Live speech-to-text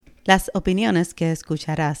Las opiniones que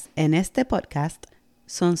escucharás en este podcast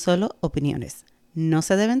son solo opiniones. No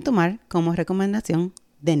se deben tomar como recomendación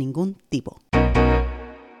de ningún tipo.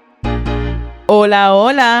 Hola,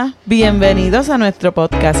 hola. Bienvenidos a nuestro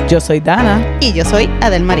podcast. Yo soy Dana. Y yo soy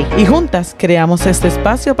Adelmarí. Y juntas creamos este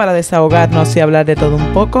espacio para desahogarnos y hablar de todo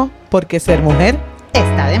un poco, porque ser mujer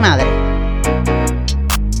está de madre.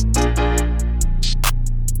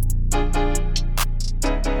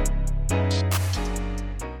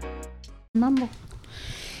 Mambo.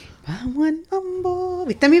 Vamos al mambo.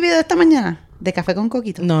 ¿Viste mi video de esta mañana? De café con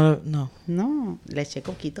coquito. No. No, le eché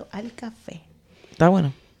coquito al café. Está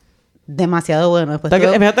bueno. Demasiado bueno.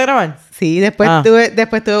 ¿Empezaste a grabar? Sí, después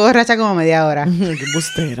tuve borracha como media hora. Qué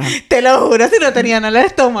bustera. Te lo juro, si no tenía nada en el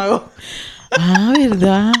estómago. Ah,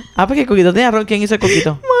 ¿verdad? Porque el coquito tenía arroz. ¿Quién hizo el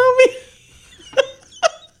coquito? Mami.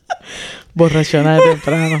 Borrachona de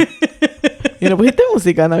temprano. ¿Y no pusiste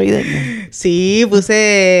música navideña? Sí,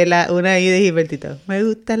 puse una ahí de Gilbertito. Me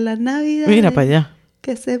gustan las navidades. Mira para allá.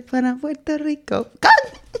 Que sepan a Puerto Rico.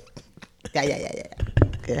 Ya.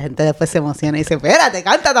 Que la gente después se emociona y dice, espérate,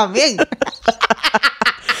 canta también.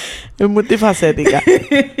 Es multifacética.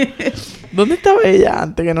 ¿Dónde estaba ella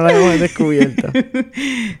antes que no la habíamos descubierto?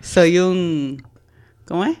 Soy un...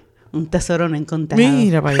 ¿Cómo es? Un tesoro no encontrado.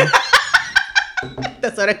 Mira para allá.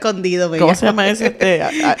 Tesoro escondido. ¿Cómo se llama ese?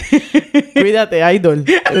 Cuídate, Idol.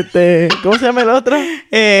 ¿Cómo se llama el otro?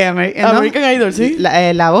 American Idol, ¿sí?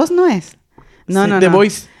 La voz no es. No, sí, no. The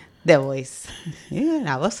Voice. The Voice. Sí,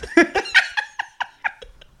 la voz.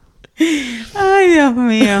 Ay, Dios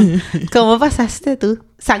mío. ¿Cómo pasaste tú?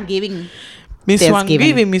 Thanksgiving. Miss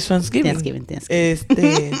Thanksgiving.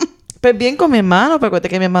 Pues bien con mi hermano. Pero acuérdate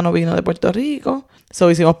que mi hermano vino de Puerto Rico.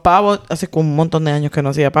 Hicimos pavo. Hace como un montón de años que no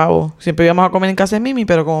hacía pavo. Siempre íbamos a comer en casa de Mimi,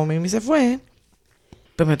 pero como Mimi se fue,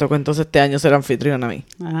 pues me tocó entonces este año ser anfitrión a mí.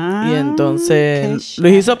 Y entonces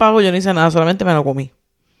Luis hizo pavo, yo no hice nada, solamente me lo comí.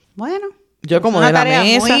 Bueno. Yo acomodé la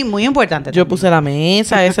mesa. Muy, muy importante. Yo puse la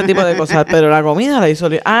mesa, ese tipo de cosas. Pero la comida la hizo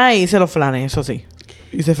Luis. Hice los flanes, eso sí.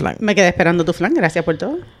 Hice flan. Me quedé esperando tu flan. Gracias por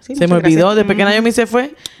todo. Sí, se me olvidó. Después que Naomi se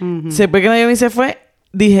fue,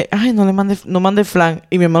 dije, no mandé flan.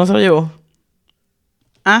 Y mi hermano se lo llevó.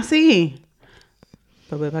 Ah, sí.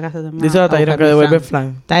 Pues voy para casa también. Dice a Tyron que devuelve el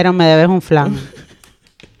flan. Tyron, me debes un flan.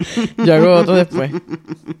 Yo hago otro después.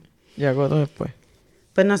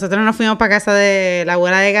 Pues nosotros nos fuimos para casa de la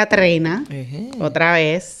abuela de Catrina. Otra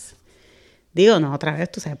vez. Otra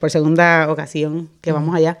vez, tú sabes, por segunda ocasión que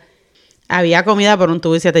vamos allá. Había comida por un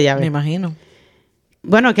tubo y 7 llaves. Me imagino.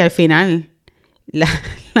 Bueno, que al final la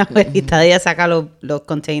abuelita de ella saca los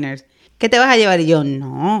containers. ¿Qué te vas a llevar? Y yo,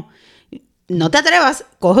 no te atrevas.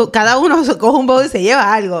 Cada uno coge un bowl y se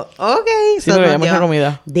lleva algo. Ok. Sí, pero había mucha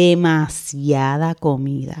comida. Demasiada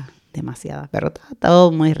comida. Demasiada. Pero estaba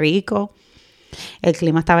todo muy rico. El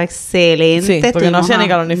clima estaba excelente. Sí, porque no hacía ni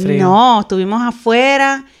calor ni frío. No, estuvimos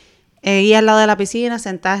afuera, y al lado de la piscina,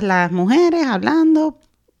 sentadas las mujeres, hablando,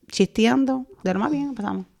 chisteando. De lo más bien,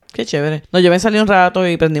 empezamos. Qué chévere. No, yo me salí un rato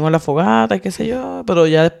y prendimos la fogata y qué sé yo. Pero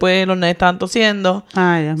ya después los nenes estaban tosiendo.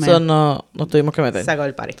 Ay, Dios mío. Nos tuvimos que meter. Se acabó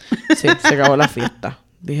el party. Sí, se acabó la fiesta.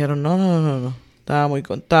 Dijeron, no.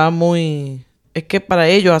 Estaba muy... Es que para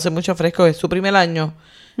ellos hace mucho fresco. Es su primer año.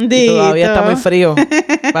 Y todavía está muy frío.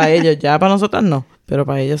 Para ellos. Ya para nosotras no. Pero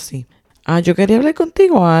para ellos sí. Yo quería hablar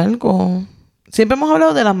contigo algo. Siempre hemos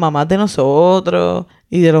hablado de las mamás de nosotros.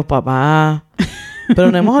 Y de los papás.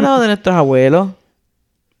 Pero no hemos hablado de nuestros abuelos.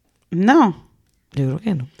 No. Yo creo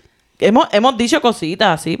que no. Hemos dicho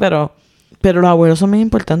cositas así, pero los abuelos son muy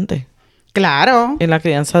importantes. Claro. En la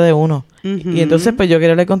crianza de uno. Y entonces, pues yo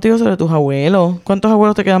quería hablar contigo sobre tus abuelos. ¿Cuántos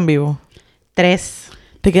abuelos te quedan vivos? 3.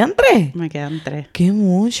 ¿Te quedan 3? Me quedan 3. ¡Qué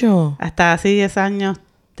mucho! Hasta hace 10 años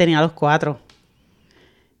tenía los 4.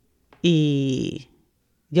 Y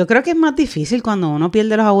yo creo que es más difícil cuando uno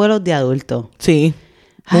pierde los abuelos de adulto. Sí,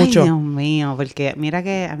 mucho. Ay, Dios mío, porque mira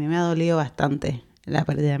que a mí me ha dolido bastante la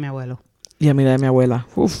pérdida de mi abuelo. Y a mí la de mi abuela.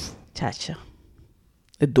 Uf. Chacho.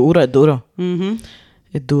 Es duro. Es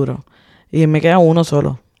duro. Y me queda uno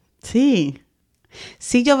solo. Sí.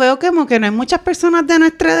 Sí, yo veo como que no hay muchas personas de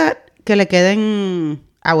nuestra edad que le queden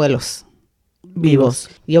abuelos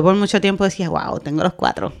vivos. Yo por mucho tiempo decía, wow, tengo los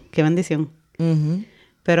 4. Qué bendición.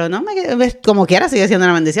 Pero no, como quiera sigue siendo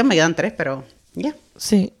una bendición. Me quedan 3, pero ya.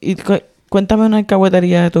 Sí. Y cuéntame una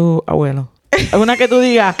alcahuetería de tu abuelo. Alguna que tú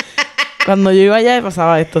digas... Cuando yo iba allá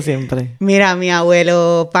pasaba esto siempre. Mira, mi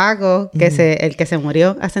abuelo Paco, el que se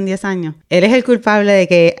murió hace 10 años, él es el culpable de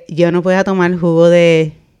que yo no pueda tomar jugo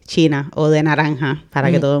de China o de naranja,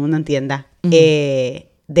 para que todo el mundo entienda, de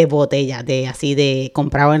botella, de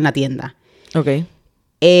comprado en la tienda. Ok.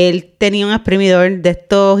 él tenía un exprimidor de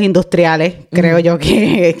estos industriales, creo yo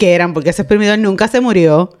que eran, porque ese exprimidor nunca se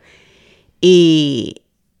murió. Y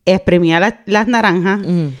exprimía las naranjas.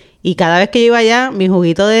 Y cada vez que yo iba allá, mi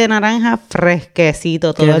juguito de naranja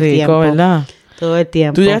fresquecito todo el tiempo. ¿Verdad? Todo el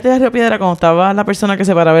tiempo. ¿Tú llegaste a Río Piedra cuando estaba la persona que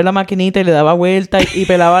se paraba en la maquinita y le daba vuelta y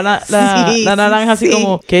pelaba la naranja así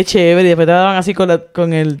como... ¡Qué chévere! Y después te daban así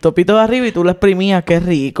con el topito de arriba y tú lo exprimías. ¡Qué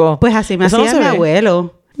rico! Pues así me hacía mi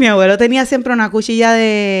abuelo. Mi abuelo tenía siempre una cuchilla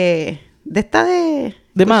de esta de...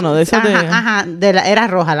 De mano, de esa de... Ajá. Era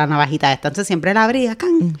roja la navajita esta. Entonces siempre la abría,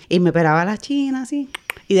 y me pelaba la china así.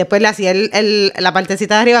 Y después le hacía la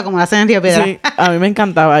partecita de arriba como la hacen en Río Piedra. Sí, a mí me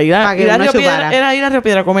encantaba ir a Río Piedra. Era ir a Río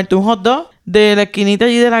Piedra a comerte un hot dog de la esquinita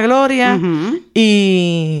allí de la Gloria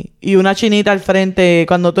y una chinita al frente.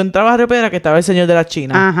 Cuando tú entrabas a Río Piedra, que estaba el señor de las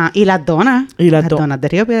chinas. Ajá. Y las donas. Las donas de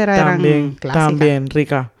Río Piedra eran clásicas. También,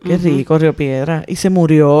 rica. Qué rico Río Piedra. Y se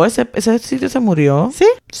murió. Ese sitio se murior. ¿Sí?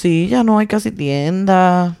 Sí, ya no hay casi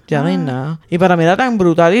tiendas. Ya no hay nada. Y para mí era tan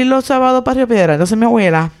brutal ir los sábados para Río Piedra. Entonces mi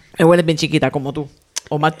abuela es bien chiquita como tú.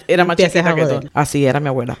 Era más chiquita que tú. Así era mi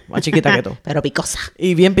abuela. Más chiquita que tú. Pero picosa.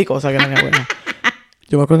 Y bien picosa que era mi abuela.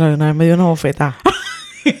 Yo me acuerdo que una vez me dio una bofeta.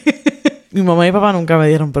 Mi mamá y mi papá nunca me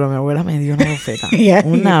dieron, pero mi abuela me dio una bofeta.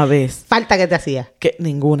 Una vez. ¿Falta que te hacía?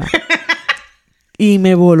 Ninguna. Y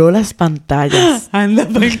me voló las pantallas. Anda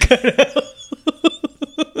por el carajo.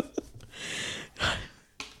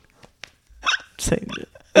 Sí.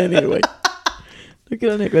 Anyway. No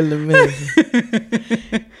quiero ni acordarme de eso.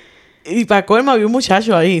 Y para colmo había un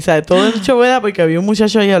muchacho ahí, ¿sabes? Todo el show era porque había un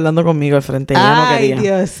muchacho ahí hablando conmigo al frente. Ella no quería. Ay,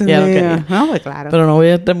 Dios mío. No quería. No, pues claro. Pero no voy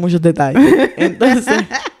a entrar en muchos detalles. Entonces,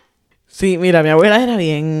 sí, mira, mi abuela era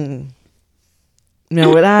bien... Mi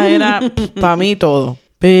abuela era para mí todo.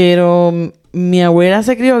 Pero mi abuela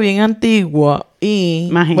se crió bien antigua y...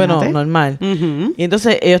 Imagínate. Bueno, normal. Y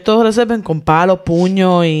entonces ellos todos resuelven con palos,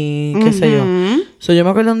 puños y qué sé yo. So, yo me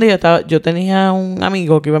acuerdo un día, yo tenía un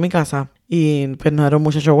amigo que iba a mi casa y pues no era un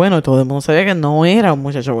muchacho bueno y todo el mundo sabía que no era un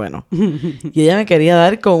muchacho bueno. Y ella me quería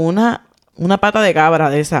dar con una pata de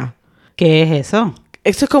cabra de esa. ¿Qué es eso?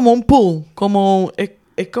 Eso es como un pool,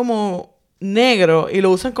 es como negro y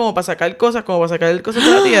lo usan como para sacar cosas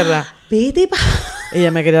de la tierra.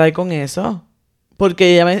 Ella me quería dar con eso.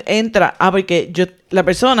 Porque ella me entra... porque la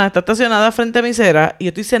persona está estacionada frente a mi acera y yo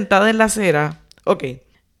estoy sentada en la acera. Ok.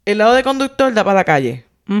 El lado de conductor da para la calle.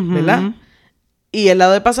 ¿Verdad? Y el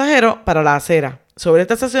lado de pasajero para la acera. Sobre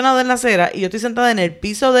está estacionado en la acera y yo estoy sentada en el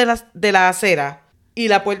piso de la acera y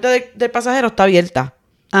la puerta del pasajero está abierta.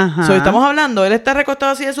 Ajá. So, estamos hablando, él está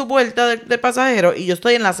recostado así de su puerta del pasajero y yo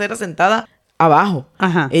estoy en la acera sentada abajo.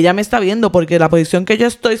 Ajá. Ella me está viendo porque la posición que yo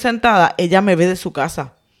estoy sentada, ella me ve de su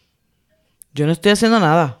casa. Yo no estoy haciendo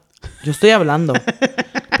nada. Yo estoy hablando.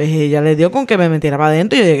 Pues ella le dio con que me metiera para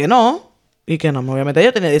adentro y yo dije que no. Y que no me voy a meter.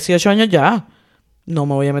 Yo tenía 18 años ya. No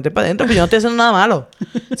me voy a meter para adentro, pero yo no estoy haciendo nada malo.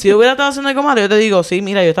 Si yo hubiera estado haciendo algo malo, yo te digo, sí,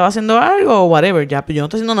 mira, yo estaba haciendo algo o whatever, ya, pero yo no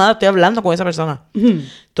estoy haciendo nada, estoy hablando con esa persona.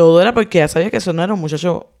 Todo era porque ya sabía que eso no era un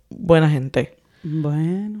muchacho buena gente.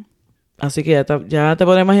 Bueno. Así que ya te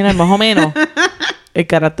podrás imaginar más o menos el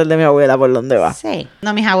carácter de mi abuela por dónde va. Sí.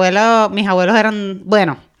 No, mis abuelos eran,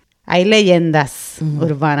 bueno, hay leyendas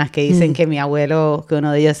urbanas que dicen que mi abuelo, que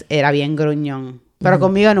uno de ellos era bien gruñón. Pero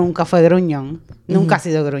conmigo nunca fue gruñón. Nunca ha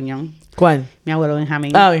sido gruñón. ¿Cuál? Mi abuelo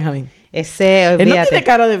Benjamín. Benjamín. Ese, olvídate. Él no tiene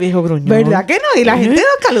cara de viejo gruñón. ¿Verdad que no? Y la gente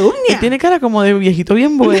lo calumnia. Él tiene cara como de viejito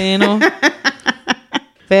bien bueno.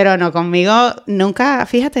 Pero no, conmigo nunca,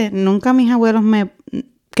 fíjate, nunca mis abuelos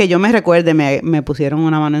que yo me recuerde, me pusieron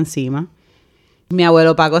una mano encima. Mi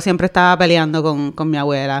abuelo Paco siempre estaba peleando con mi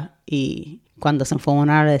abuela y cuando se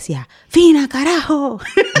enfogonaba le decía, ¡Fina, carajo!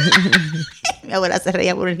 Mi abuela se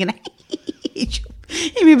reía por el final.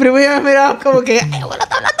 Y mi primo ya me miraba como que, ¡ay, abuelo,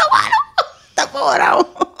 está hablando malo! ¡Está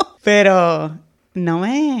cobrado! Pero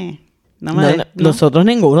nosotros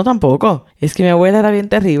ninguno tampoco. Es que mi abuela era bien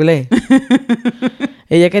terrible.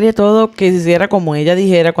 Ella quería todo que se hiciera como ella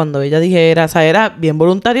dijera, cuando ella dijera. O sea, era bien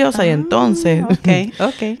voluntariosa y entonces...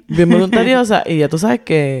 Ok. Bien voluntariosa y ya tú sabes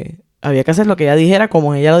que había que hacer lo que ella dijera,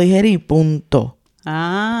 como ella lo dijera y punto.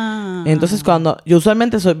 Entonces cuando... Yo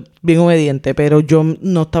usualmente soy bien obediente, pero yo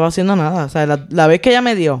no estaba haciendo nada. O sea, la vez que ella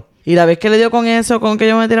me dio y la vez que le dio con eso, con que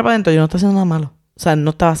yo me metiera para adentro, yo no estaba haciendo nada malo. O sea,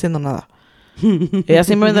 no estaba haciendo nada. Ella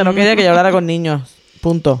simplemente no quería que yo hablara con niños.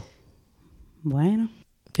 Punto. Bueno.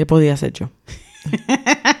 ¿Qué podía hacer yo?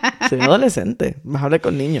 Soy adolescente. Vas a hablar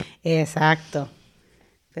con niños. Exacto.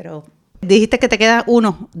 Pero... Dijiste que te queda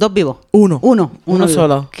dos vivos. Uno Uno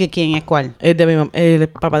solo. ¿Quién es cuál? El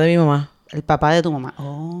papá de mi mamá. El papá de tu mamá.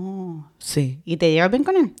 Oh. Sí. ¿Y te llevas bien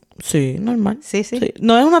con él? Sí, normal. Sí.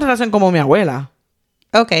 No es una relación como mi abuela.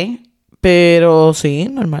 Ok. Pero sí,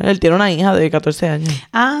 normal. Él tiene una hija de 14 años.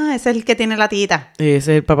 Ah, ese es el que tiene la tita. Ese es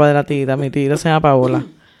el papá de la tita. Mi tita se llama Paola.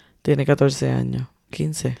 Tiene 14 años.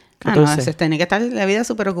 15. 14. No, ese tiene que estar la vida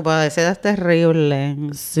súper ocupada. Esa edad es terrible.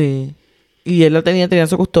 Sí. Y él la tenía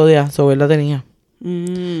su custodia. Él la tenía.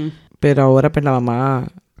 Pero ahora, pues, la mamá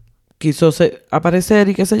quiso aparecer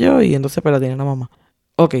y qué sé yo. Y entonces, pues, la tiene la mamá.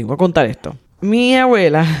 Ok, voy a contar esto. Mi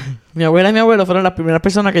abuela y mi abuelo fueron las primeras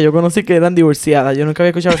personas que yo conocí que eran divorciadas. Yo nunca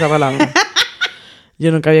había escuchado esa palabra.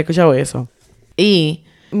 Yo nunca había escuchado eso. Y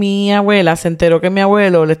mi abuela se enteró que mi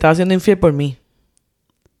abuelo le estaba haciendo infiel por mí.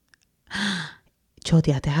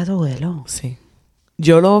 ¿Choteaste a tu abuelo? Sí.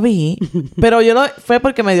 Yo lo vi, pero fue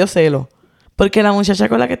porque me dio celo. Porque la muchacha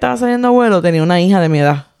con la que estaba saliendo abuelo tenía una hija de mi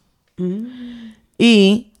edad.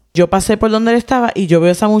 Y yo pasé por donde él estaba y yo veo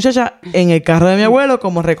a esa muchacha en el carro de mi abuelo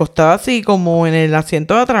como recostada así, como en el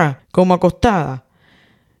asiento de atrás, como acostada.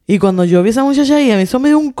 Y cuando yo vi a esa muchacha ahí, a mí eso me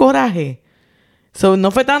dio un coraje.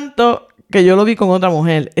 No fue tanto que yo lo vi con otra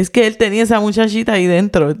mujer. Es que él tenía esa muchachita ahí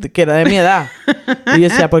dentro, que era de mi edad. Y yo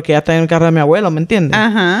decía, porque ella está en el carro de mi abuelo, ¿me entiendes?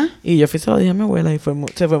 Ajá. Y yo se lo dije a mi abuela y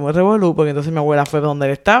se fue muy revolú, porque entonces mi abuela fue donde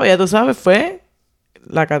él estaba. Ya tú sabes, fue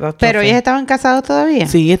la catástrofe. ¿Pero ellos estaban casados todavía?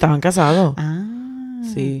 Sí, estaban casados. Ah.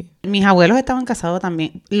 Sí. Mis abuelos estaban casados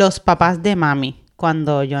también. Los papás de mami,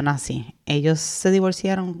 cuando yo nací. Ellos se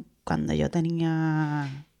divorciaron cuando yo tenía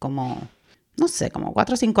como... No sé, como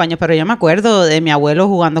 4 o 5 años. Pero yo me acuerdo de mi abuelo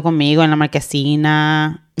jugando conmigo en la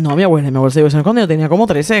marquesina. No, mi abuela se divorció cuando yo tenía como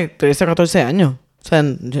 13 o 14 años. O sea,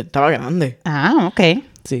 yo estaba grande. Ah, ok.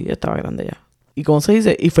 Sí, yo estaba grande ya. ¿Y cómo se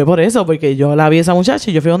dice? Y fue por eso, porque yo la vi a esa muchacha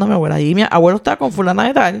y yo fui donde mi abuela. Y mi abuelo estaba con fulana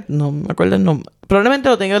de tal. No me acuerdo el nombre. Probablemente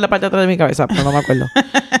lo tengo en la parte de atrás de mi cabeza, pero no me acuerdo.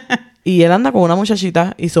 Y él anda con una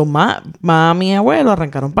muchachita y son mami y abuelo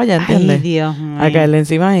arrancaron para allá, ¿entiendes? Ay, Dios mío. A caerle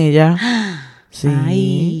encima a ella. Sí.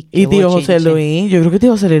 Ay, y tío José Luis, yo creo que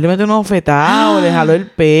tío José Luis le metió unos bofetados, le jaló el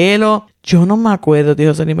pelo. Yo no me acuerdo,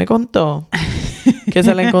 tío José Luis me contó que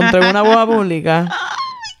se le encontró en una boda pública.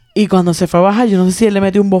 Y cuando se fue a bajar, yo no sé si él le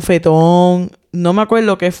metió un bofetón. No me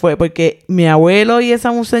acuerdo qué fue, porque mi abuelo y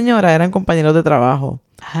esa señora eran compañeros de trabajo.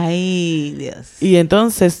 Ay, Dios. Y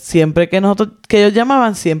entonces, siempre que ellos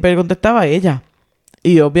llamaban, siempre contestaba a ella.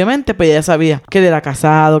 Y obviamente, pues ella sabía que él era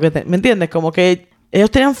casado, ¿me entiendes? Como que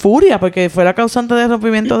ellos tenían furia porque fue la causante del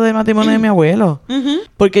rompimiento del matrimonio de mi abuelo.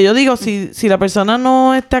 Porque yo digo, si la persona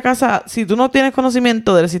no está casada, si tú no tienes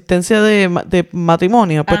conocimiento de la existencia de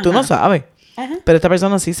matrimonio, pues tú no sabes. Ajá. Pero esta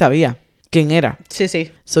persona sí sabía quién era. Sí,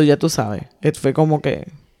 sí. So ya tú sabes. Fue como que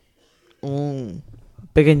un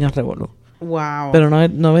pequeño revolú. Wow. Pero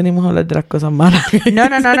no venimos a hablar de las cosas malas. No.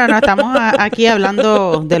 Estamos aquí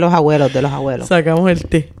hablando de los abuelos, Sacamos el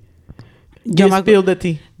té. Yo me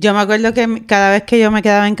acuerdo que cada vez que yo me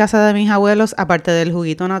quedaba en casa de mis abuelos, aparte del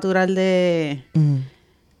juguito natural de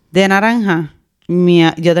naranja,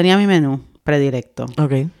 yo tenía mi menú predilecto.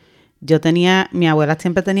 Ok. Mi abuela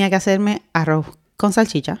siempre tenía que hacerme arroz con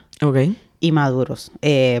salchicha. Ok. Y maduros,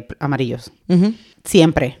 amarillos.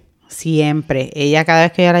 Siempre. Ella cada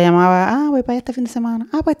vez que yo la llamaba, voy para allá este fin de semana.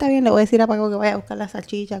 Pues está bien, le voy a decir a Paco que vaya a buscar la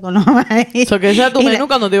salchicha con los maíz. So que ese era tu menú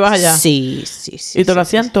cuando te ibas allá. Sí. ¿Y te lo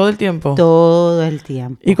hacían todo el tiempo? Todo el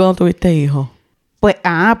tiempo. ¿Y cuando tuviste hijos? Pues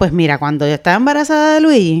mira, cuando yo estaba embarazada de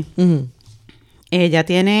Luigi,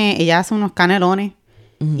 ella hace unos canelones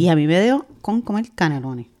y a mí me dio con comer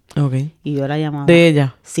canelones. Ok. Y yo la llamaba. ¿De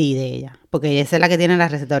ella? Sí, de ella. Porque ella es la que tiene la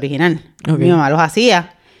receta original. Okay. Mi mamá los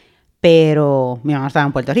hacía, pero mi mamá estaba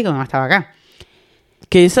en Puerto Rico, mi mamá estaba acá.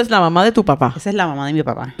 Que esa es la mamá de tu papá. Esa es la mamá de mi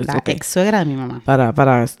papá. La ex suegra de mi mamá.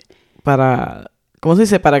 Para ¿cómo se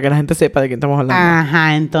dice? Para que la gente sepa de quién estamos hablando.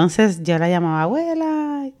 Ajá, entonces yo la llamaba,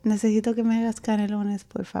 abuela, necesito que me hagas canelones,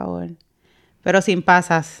 por favor. Pero sin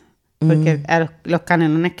pasas. Porque los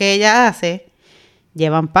canelones que ella hace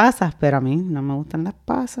llevan pasas, pero a mí no me gustan las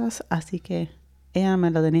pasas, así que ella me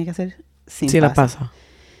lo tenía que hacer sin pasas. Las pasas.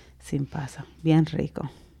 Sin pasas. Bien rico.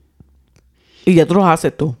 Y ya tú los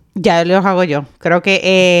haces tú. Ya los hago yo. Creo que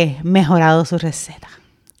he mejorado su receta.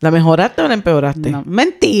 ¿La mejoraste o la empeoraste? No,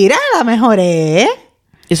 mentira, la mejoré.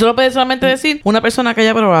 Eso lo puede solamente decir una persona que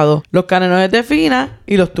haya probado los canelones de Fina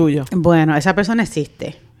y los tuyos. Bueno, esa persona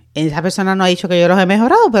existe. Esa persona no ha dicho que yo los he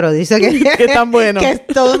mejorado, pero dice que que están buenos. Que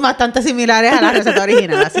todos bastante similares a la receta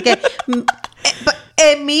original. Así que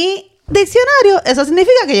en mi diccionario eso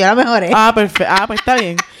significa que yo la mejoré. Perfecto. Pues está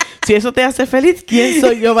bien. Si eso te hace feliz, ¿quién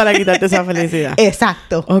soy yo para quitarte esa felicidad?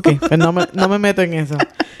 Exacto. Ok, pues no me meto en eso.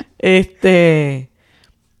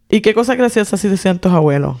 ¿Y qué cosas graciosas sí decían tus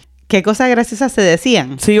abuelos? ¿Qué cosas graciosas se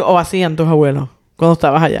decían? Sí, o hacían tus abuelos cuando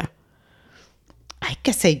estabas allá. Ay,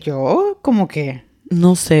 qué sé yo, como que...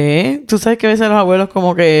 No sé. Tú sabes que a veces los abuelos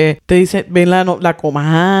como que te dicen, ven la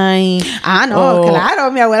Comay. Ah, no,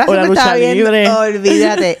 claro. Mi abuela siempre estaba viendo.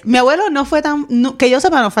 Olvídate. Mi abuelo no fue tan... que yo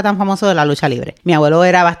sepa, no fue tan famoso de la lucha libre. Mi abuelo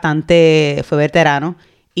era fue veterano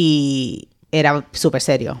y era súper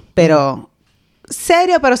serio. Pero...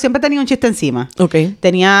 serio, pero siempre tenía un chiste encima. Ok.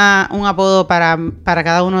 Tenía un apodo para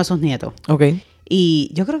cada uno de sus nietos. Ok. Y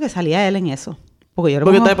yo creo que salía él en eso. Porque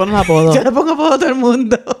te pones apodo. Yo le pongo apodo a todo el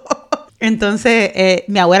mundo. Entonces,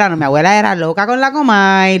 mi abuela era loca con la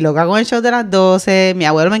Comay, loca con el show de las 12. Mi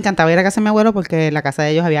abuelo, me encantaba ir a casa de mi abuelo porque en la casa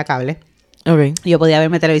de ellos había cable. Ok. Y yo podía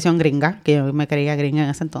verme televisión gringa, que yo me creía gringa en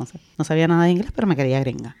ese entonces. No sabía nada de inglés, pero me creía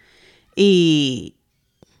gringa. Y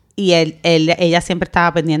ella siempre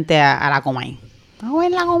estaba pendiente a la Comay. ¿O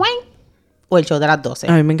en la Comay? O el show de las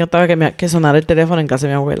 12. A mí me encantaba que sonara el teléfono en casa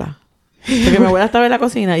de mi abuela. Porque mi abuela estaba en la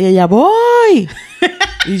cocina y ella, ¡voy!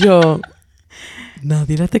 Y yo,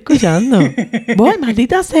 nadie la está escuchando. ¡Voy,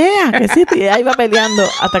 maldita sea! Que sí, y ella iba peleando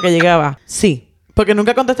hasta que llegaba. Sí. Porque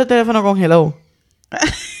nunca contesté el teléfono con hello.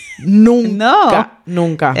 Nunca. No.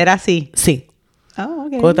 Nunca. Era así. Sí. Oh,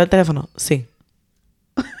 ok. ¿Contesté el teléfono? Sí.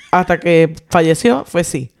 Hasta que falleció, fue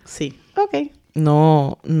sí. Sí. Ok.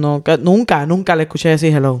 No, nunca le escuché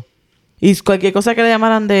decir hello. Y cualquier cosa que le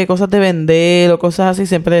llamaran de cosas de vender o cosas así,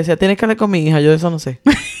 siempre decía, tienes que hablar con mi hija. Yo de eso no sé.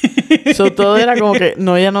 Todo era como que,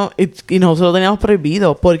 no, ella no... Y nosotros lo teníamos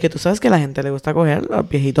prohibido. Porque tú sabes que a la gente le gusta coger a los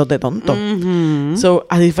viejitos de tonto.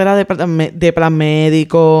 Así fuera de plan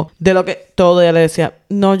médico, de lo que... Todo ella le decía,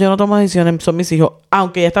 no, yo no tomo decisiones, son mis hijos.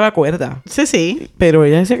 Aunque ella estaba cuerda. Sí. Pero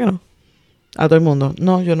ella decía que no. A todo el mundo.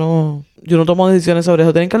 No, yo no tomo decisiones sobre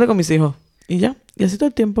eso. Tienen que hablar con mis hijos. Y ya. Y así todo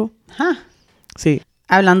el tiempo. Ajá. Sí.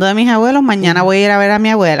 Hablando de mis abuelos, mañana voy a ir a ver a mi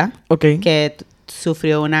abuela. Ok. Que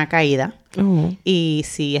sufrió una caída. Y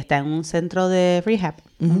sí, está en un centro de rehab.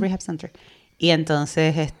 Un rehab center. Y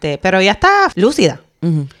entonces, pero ella está lúcida.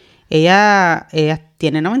 Ella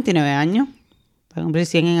tiene 99 años. Va a cumplir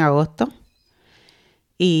 100 en agosto.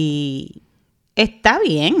 Y está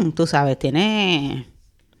bien, tú sabes. Tiene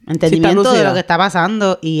entendimiento de lo que está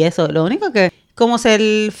pasando. Y eso. Lo único que... como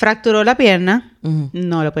se fracturó la pierna,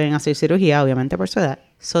 no le pueden hacer cirugía, obviamente, por su edad.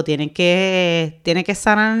 So, tiene que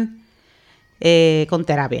sanar con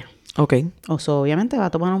terapia. Ok. Obviamente va a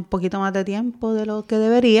tomar un poquito más de tiempo de lo que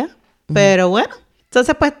debería. Pero bueno.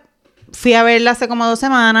 Entonces, pues, fui a verla hace como 2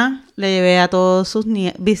 semanas. Le llevé a todos sus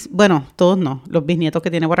nietos. Bueno, todos no. Los bisnietos que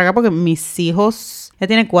tiene por acá. Porque mis hijos... ella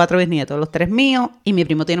tiene 4 bisnietos. Los 3 míos. Y mi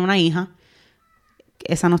primo tiene una hija.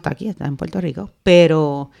 Esa no está aquí. Está en Puerto Rico.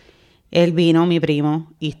 Pero... él vino, mi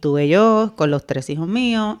primo, y estuve yo con los 3 hijos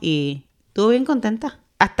míos y estuve bien contenta.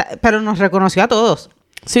 Pero nos reconoció a todos.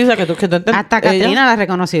 Sí, o sea, que tú hasta Katrina la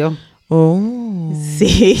reconoció. Oh.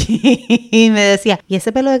 Sí. Y me decía, ¿y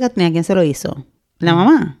ese pelo de Katrina quién se lo hizo? ¿La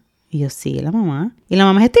mamá? Y yo, sí, la mamá. ¿Y la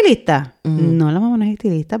mamá es estilista? No, la mamá no es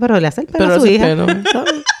estilista, pero le hace el pelo a su hija.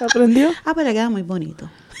 ¿Sabes? ¿Aprendió? Pero le queda muy bonito.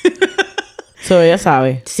 Ella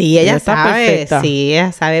sabe. Sí, ella sabe. Perfecta. Sí,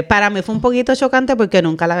 ella sabe. Para mí fue un poquito chocante porque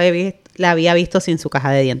nunca la había visto sin su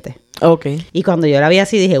caja de dientes. Ok. Y cuando yo la vi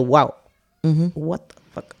así dije, wow. What the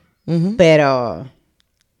fuck. Pero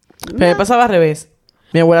me pasaba al revés.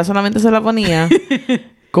 Mi abuela solamente se la ponía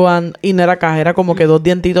y no era caja. Era como que 2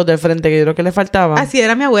 dientitos del frente que yo creo que le faltaban. Así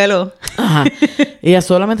era mi abuelo. Ajá. Y ella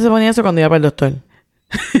solamente se ponía eso cuando iba para el doctor.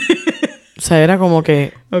 O sea, era como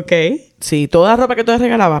que... Ok. Sí, toda la ropa que tú le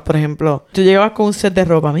regalabas, por ejemplo, tú llegabas con un set de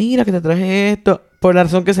ropa. Mira, que te traje esto. Por la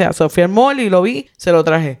razón que sea. So, fui al mall y lo vi, se lo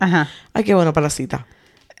traje. Ajá. Ay, qué bueno para la cita.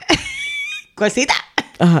 ¿Cuál cita?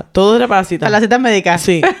 Ajá, todo era para la cita. ¿Para las citas médicas?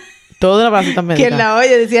 Sí, todo era para las citas médicas. ¿Quién la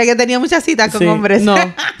oye? Decía que tenía muchas citas con hombres. No,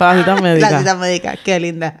 para las citas médicas. Las citas médicas, qué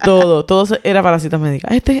linda. Todo era para las citas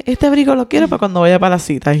médicas. Este abrigo lo quiero para cuando vaya para la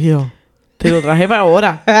cita. Y yo... te lo traje para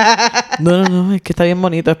ahora. No, es que está bien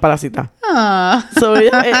bonito, es para la cita.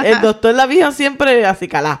 El doctor la vio siempre así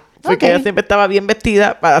calá. Porque ella siempre estaba bien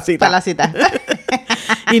vestida para la cita. Para la cita.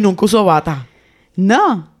 Y nunca usó bata.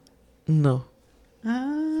 No. Bueno.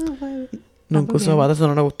 Nunca usó bata, eso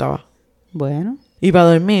no le gustaba. Bueno. Y para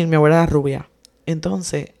dormir, mi abuela era rubia.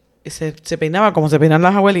 Entonces, se peinaba como se peinan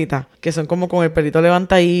las abuelitas. Que son como con el pelito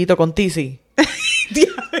levantadito, con tizi.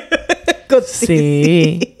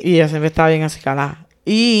 Sí, y ella siempre estaba bien así calada.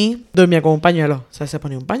 Y dormía con un pañuelo. O sea, se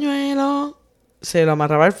ponía un pañuelo, se lo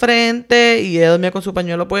amarraba al frente y ella dormía con su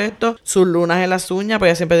pañuelo puesto, sus lunas en las uñas, pues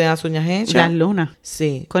ella siempre tenía las uñas hechas. Las lunas.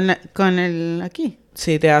 Sí. Con el aquí.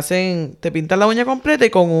 Sí, te pintan la uña completa y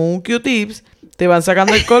con un Q-tips te van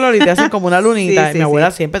sacando el color y te hacen como una lunita. Y mi abuela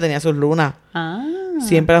siempre tenía sus lunas.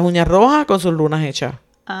 Siempre las uñas rojas con sus lunas hechas.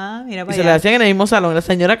 Mira para allá. Y se las hacían en el mismo salón. La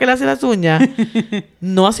señora que le hacía las uñas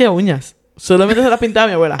no hacía uñas. Solamente se las pintaba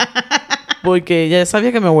mi abuela. Porque ella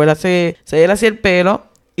sabía que mi abuela se le hacía el pelo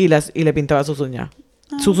y le pintaba sus uñas.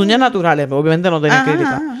 Sus uñas naturales, obviamente no tenía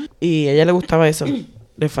crítica. Y a ella le gustaba eso.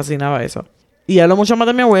 Le fascinaba eso. Y hablo mucho más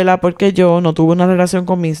de mi abuela porque yo no tuve una relación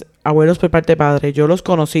con mis abuelos por parte de padre. Yo los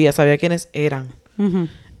conocía, sabía quiénes eran.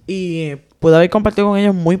 Y pude haber compartido con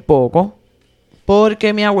ellos muy poco.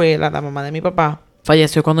 Porque mi abuela, la mamá de mi papá,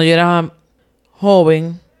 falleció cuando yo era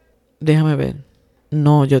joven. Déjame ver.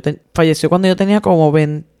 No, falleció cuando yo tenía como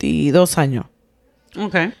 22 años.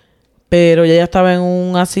 Ok. Pero ella ya estaba en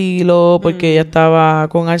un asilo porque ella estaba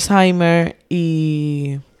con Alzheimer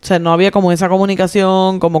y... O sea, no había como esa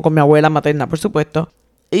comunicación como con mi abuela materna, por supuesto.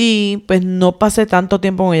 Y pues no pasé tanto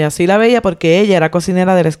tiempo con ella. Sí la veía porque ella era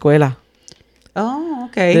cocinera de la escuela. Oh,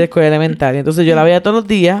 ok. De la escuela elementaria. Entonces yo la veía todos los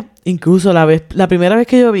días. Incluso la primera vez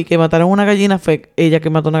que yo vi que mataron una gallina fue ella que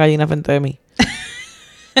mató una gallina frente de mí.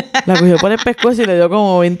 La cogió por el pescuezo y le dio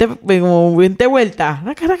como 20 vueltas.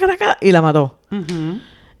 Y la mató.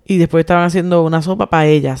 Y después estaban haciendo una sopa para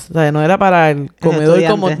ellas. O sea, no era para el comedor,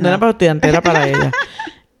 no era para los estudiantes, era para ellas.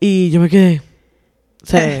 Y yo me quedé... O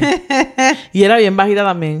sea, y era bien bajita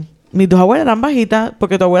también. Mis dos abuelas eran bajitas,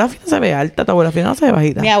 porque tu abuela fina se ve alta, tu abuela fina no se ve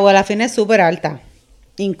bajita. Mi abuela fina es súper alta.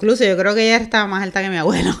 Incluso yo creo que ella estaba más alta que mi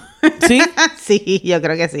abuelo. ¿Sí? Sí, yo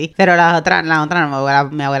creo que sí. Pero la otra no,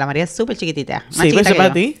 mi abuela María es súper chiquitita. Más Sí, pues eso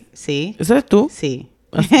para ti. Sí. ¿Eso eres tú? Sí.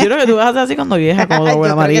 Yo creo que tú vas a ser así cuando vieja, como tu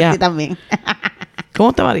abuela yo creo María. que sí también. ¿Cómo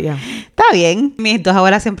está María? Está bien. Mis dos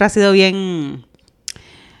abuelas siempre han sido bien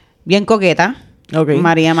coquetas. Okay.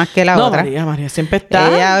 María más que la otra. María siempre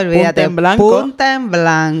está ella, olvídate, punta en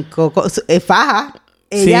blanco. Faja.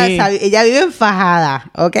 Ella vive en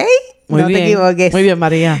fajada, ¿ok? Muy no bien, te equivoques. Muy bien,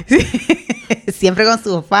 María. Siempre con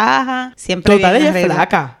su faja. Siempre total, ella es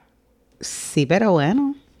flaca. Sí, pero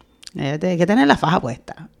bueno. Ella tiene que tener la faja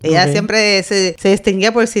puesta. Ella siempre se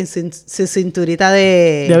distinguía por su cinturita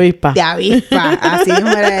de avispa. De avispa. Así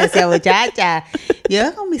me decía, muchacha.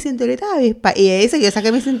 Yo con mi cinturita de avispa. Y ella dice, yo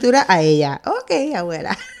saqué mi cintura a ella. Ok,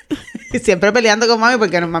 abuela. Siempre peleando con mami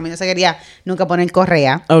porque mami no se quería nunca poner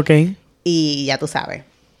correa. Ok. Y ya tú sabes.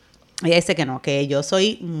 Ella dice que no, que yo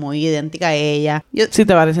soy muy idéntica a ella. Sí, se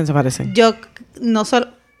parecen. Yo no solo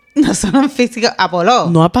en físico, Apolo.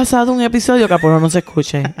 No ha pasado un episodio que Apolo no se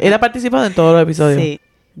escuche. Él ha participado en todos los episodios. Sí.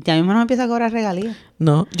 Ya mismo no me empieza a cobrar regalías.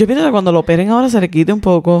 No. Yo pienso que cuando lo operen ahora se le quite un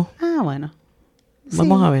poco. Ah, bueno.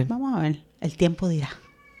 Vamos a ver. Vamos a ver. El tiempo dirá.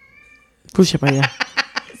 Escuche para allá.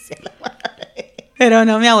 Pero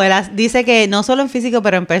no, mi abuela dice que no solo en físico,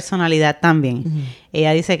 pero en personalidad también.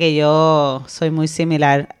 Ella dice que yo soy muy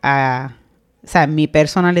similar a... O sea, mi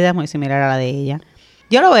personalidad es muy similar a la de ella.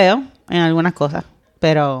 Yo lo veo en algunas cosas,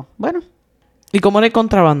 pero bueno. ¿Y cómo era el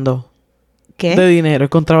contrabando? ¿Qué? De dinero. El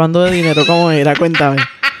contrabando de dinero, ¿cómo era? Cuéntame.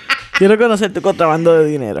 Quiero conocer tu contrabando de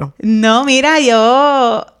dinero. No, mira,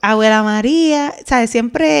 yo... Abuela María... ¿Sabes?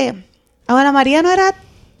 Siempre... Abuela María no era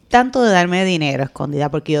tanto de darme dinero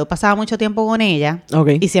escondida, porque yo pasaba mucho tiempo con ella.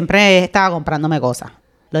 Okay. Y siempre estaba comprándome cosas.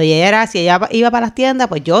 Lo de ella era, si ella iba para las tiendas,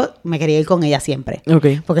 pues yo me quería ir con ella siempre.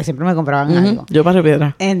 Okay. Porque siempre me compraban algo. Yo para Río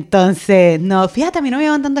Piedra. Entonces, no, fíjate, a mí no me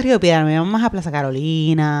iban tanto a Río Piedra, me iban más a Plaza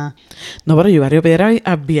Carolina. No, pero yo iba a Río Piedra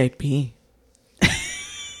a VIP.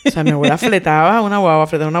 O sea, mi abuela fletaba una guagua.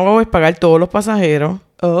 Fletar una guagua es pagar todos los pasajeros.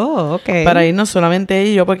 Oh, ok. Para irnos solamente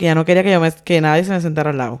ella y yo, porque ya no quería que nadie se me sentara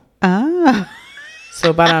al lado. Ah.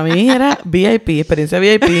 So, para mí era VIP, experiencia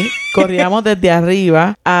VIP. Corríamos desde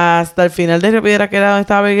arriba hasta el final de Río Piedra, que era donde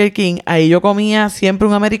estaba Burger King. Ahí yo comía siempre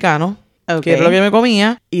un americano, que era lo que me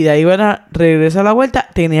comía. Y de ahí, bueno, regreso a la vuelta.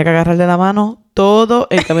 Tenía que agarrarle la mano todo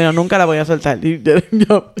el camino. Nunca la podía soltar. Y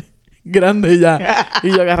yo grande ya. Y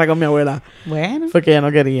yo agarré con mi abuela. Bueno. Porque ella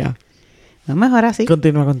no quería. No, mejor así.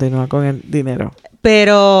 Continúa con el dinero.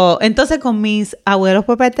 Pero, entonces, con mis abuelos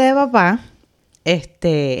por parte de papá...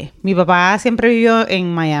 mi papá siempre vivió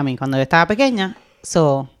en Miami cuando yo estaba pequeña.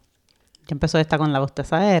 Ya empezó esta con la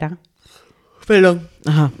bostezadera. Perdón.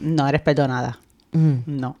 Ajá. No eres perdonada.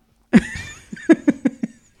 No.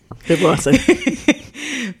 ¿Qué puedo hacer?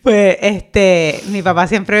 Pues, mi papá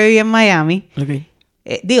siempre vivía en Miami. Ok.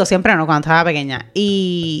 Digo, siempre no, cuando estaba pequeña.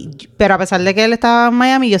 Pero a pesar de que él estaba en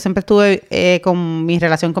Miami, yo siempre estuve con mi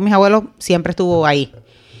relación con mis abuelos, siempre estuvo ahí.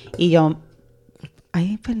 Y yo...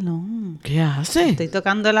 Ay, perdón. ¿Qué hace? Estoy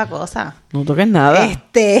tocando la cosa. No toques nada.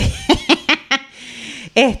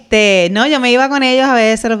 No, yo me iba con ellos a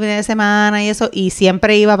veces los fines de semana y eso, y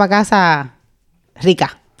siempre iba para casa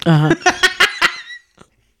rica. Ajá.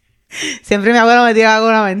 Siempre mi abuelo me tiraba con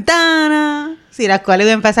una ventana. Si la escuela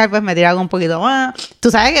iba a empezar, pues me tiraba un poquito más. Tú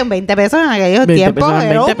sabes que en 20 pesos en aquellos tiempos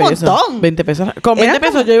era un montón. 20 pesos. Con 20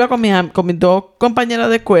 pesos yo iba con mis dos compañeras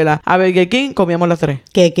de escuela a Burger King, comíamos las 3.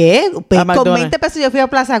 ¿Qué? Pues con 20 pesos yo fui a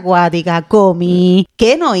Plaza Acuática, comí.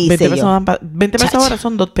 ¿Qué no hice 20 pesos ahora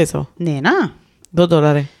son 2 pesos. Nena.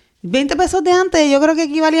 $2. 20 pesos de antes, yo creo que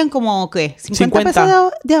equivalían como, ¿qué? 50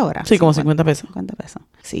 pesos de ahora. Sí, como 50 pesos. 50 pesos.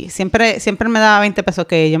 Sí, siempre me daba 20 pesos,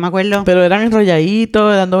 que yo me acuerdo. ¿Pero eran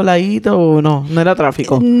enrolladitos, eran dobladitos o no? No era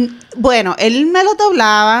tráfico. Bueno, él me lo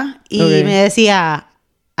doblaba y me decía,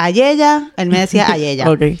 Ayeya, él me decía Ayeya.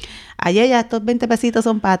 Ayeya, estos 20 pesitos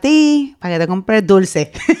son para ti, para que te compres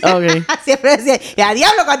dulce. Siempre decía, y a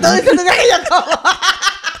diablo, ¿cuánto dulce tú crees que yo como?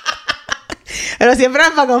 Pero siempre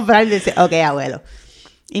era para comprar. Y decía, ok, abuelo.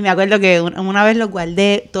 Y me acuerdo que una vez los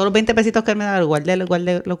guardé, todos los 20 pesitos que él me daba, los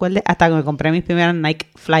guardé, hasta que me compré mis primeras Nike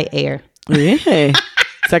Fly Air.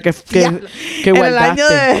 O sea, que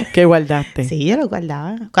guardaste. ¿Qué guardaste? Sí, yo los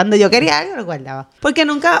guardaba. Cuando yo quería algo, los guardaba. Porque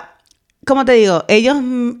nunca, como te digo, ellos,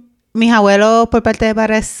 mis abuelos por parte de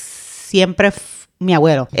padres, siempre mi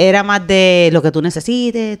abuelo. Era más de lo que tú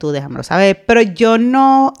necesites, tú déjamelo saber. Pero yo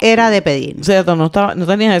no era de pedir. O sea, no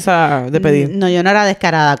tenías esa de pedir. No, yo no era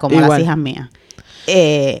descarada como las hijas mías.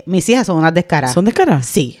 Mis hijas son unas descaradas. ¿Son descaradas?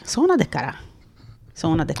 Sí, son unas descaradas.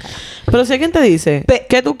 Pero si alguien te dice,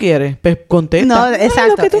 ¿qué tú quieres? Pues contesta. No,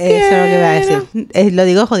 exacto. Lo que tú quieres. Eso es lo que iba a decir. Lo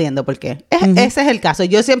digo jodiendo porque ese es el caso.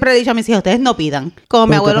 Yo siempre he dicho a mis hijos, ustedes no pidan. Como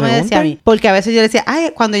mi abuelo me decía a mí. Porque a veces yo le decía,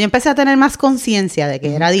 cuando yo empecé a tener más conciencia de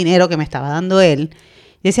que era dinero que me estaba dando él,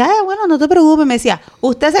 yo decía, bueno, no te preocupes. Me decía,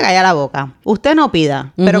 usted se calla la boca. Usted no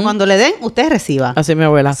pida. Pero cuando le den, usted reciba. Así es mi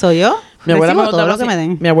abuela. ¿Soy yo? Mi abuela recibo me todo lo que me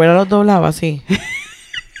den. Mi abuela los doblaba así.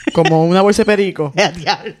 Como una bolsa de perico.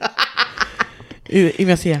 Diablo. Y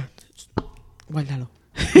me hacía, guárdalo.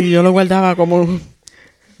 Y yo lo guardaba como...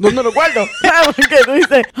 ¿Dónde lo guardo? Porque tú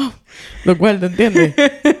dices, lo guardo, ¿entiendes?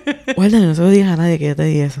 Guárdalo, no se lo digas a nadie que yo te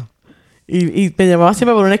di eso. Y me llamaba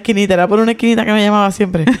siempre por una esquinita. Era por una esquinita que me llamaba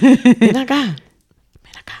siempre. Ven acá.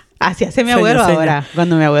 Así hace mi abuelo ahora,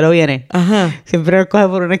 cuando mi abuelo viene. Ajá. Siempre lo coge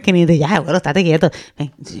por una esquinita y ya, abuelo, estate quieto.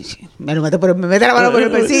 Me mete la mano por el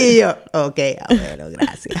bolsillo. Ok, abuelo,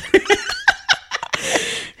 gracias.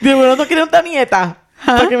 Mi abuelo no quiere una nieta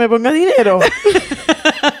para que me ponga dinero.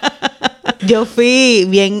 Yo fui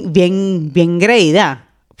bien creída.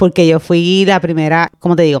 Porque yo fui la primera,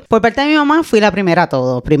 como te digo, por parte de mi mamá fui la primera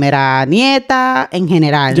todo. Primera nieta en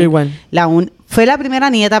general. Yo igual. Fue la primera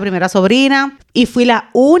nieta, primera sobrina. Y fui la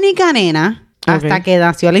única nena hasta que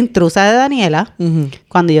nació la intrusa de Daniela.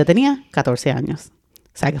 Cuando yo tenía 14 años.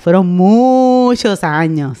 O sea, que fueron muchos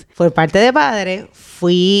años. Por parte de padre,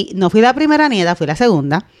 no fui la primera nieta, fui la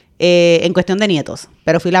segunda. En cuestión de nietos.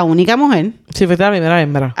 Pero fui la única mujer. Sí, fuiste la primera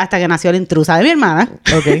hembra. Hasta que nació la intrusa de mi hermana.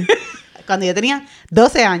 Ok. Cuando yo tenía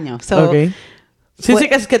 12 años. Sí,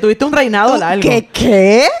 que es que tuviste un reinado largo.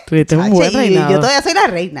 ¿Qué? Tuviste un buen reinado. Yo todavía soy la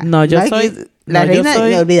reina. No, yo soy... La reina,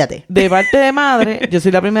 olvídate. De parte de madre, yo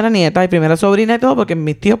soy la primera nieta y primera sobrina y todo, porque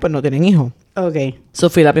mis tíos pues no tienen hijos. Ok.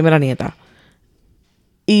 Fui la primera nieta.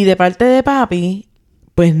 Y de parte de papi,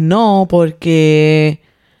 pues no, porque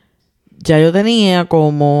ya yo tenía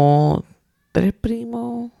como 3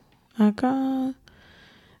 primos acá,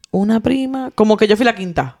 una prima, como que yo fui la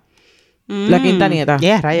quinta. La quinta nieta.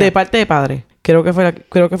 De parte de padre. Creo que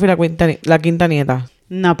fue la quinta nieta.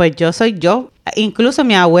 No, pues yo soy yo. Incluso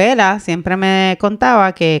mi abuela siempre me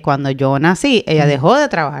contaba que cuando yo nací, ella dejó de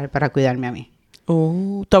trabajar para cuidarme a mí.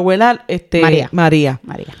 Tu abuela, María.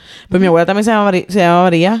 Pues mi abuela también se llama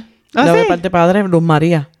María. La de parte de padre, Luz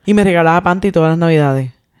María. Y me regalaba panty todas las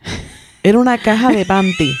navidades. Era una caja de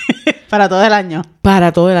panty. Para todo el año.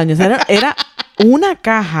 Para todo el año. O sea, era una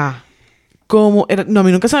caja. A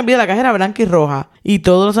mí nunca se me olvida, la caja era blanca y roja. Y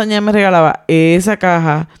todos los años me regalaba esa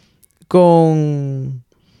caja con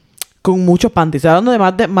muchos panties. Estoy hablando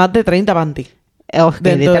de más de 30 panties.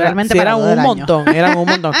 Literalmente eran un montón.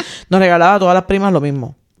 Nos regalaba a todas las primas lo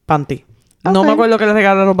mismo. Panty. Okay. No me acuerdo que les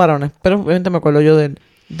regalaba a los varones, pero obviamente me acuerdo yo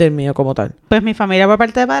del mío como tal. Pues mi familia por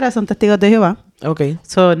parte de padre son testigos de Jehová. Ok.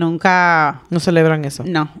 Nunca... ¿No celebran eso?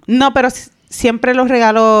 No, pero siempre los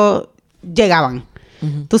regalos llegaban.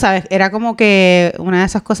 Tú sabes, era como que una de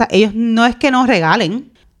esas cosas, ellos no es que nos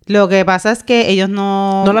regalen, lo que pasa es que ellos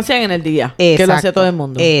no lo hacían en el día, que lo hacía todo el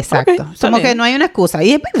mundo. Exacto. Okay, como bien. Que no hay una excusa.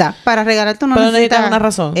 Y es verdad, para regalarte no necesitas una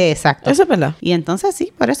razón. Exacto. Eso es verdad. Y entonces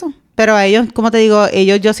sí, por eso. Pero a ellos, como te digo,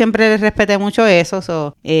 yo siempre les respeté mucho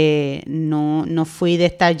eso. No fui de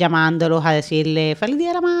estar llamándolos a decirle feliz día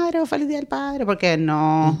de la madre o feliz día del padre, porque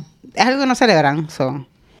no... Es algo que no celebran.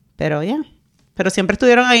 Pero ya. Pero siempre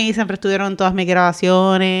estuvieron ahí, siempre estuvieron en todas mis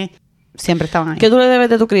grabaciones. siempre estaban ahí. ¿Qué tú le debes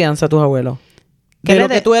de tu crianza a tus abuelos? ¿Qué es lo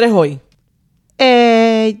que tú eres hoy?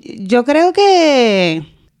 Yo creo que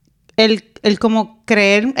el como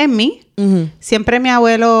creer en mí, siempre mi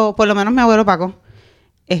abuelo, por lo menos mi abuelo Paco,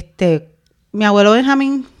 mi abuelo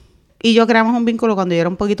Benjamín y yo creamos un vínculo cuando yo era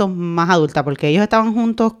un poquito más adulta, porque ellos estaban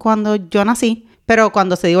juntos cuando yo nací, pero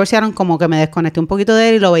cuando se divorciaron como que me desconecté un poquito de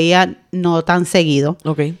él y lo veía no tan seguido.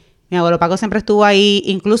 Ok. Mi abuelo Paco siempre estuvo ahí,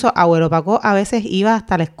 incluso abuelo Paco a veces iba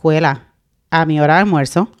hasta la escuela a mi hora de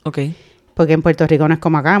almuerzo. Ok. Porque en Puerto Rico no es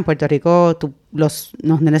como acá. En Puerto Rico los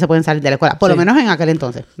nenes se pueden salir de la escuela. Por lo menos en aquel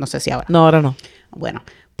entonces. No sé si ahora. No, ahora no. Bueno,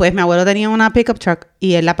 pues mi abuelo tenía una pickup truck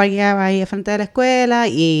y él la parqueaba ahí frente de la escuela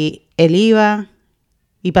y él iba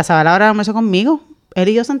y pasaba la hora de almuerzo conmigo. Él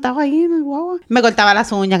y yo sentados ahí en el guagua. Me cortaba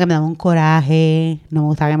las uñas, que me daba un coraje. No me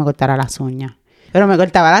gustaba que me cortara las uñas. Pero me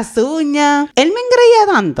cortaba las uñas. Él me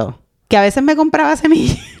engreía tanto que a veces me compraba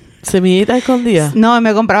semillas. ¿Semillitas escondidas? No,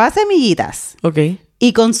 me compraba semillitas. Ok.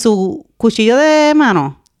 Y con su cuchillo de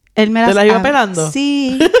mano, él me las... ¿Te las iba pelando?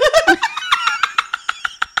 Sí.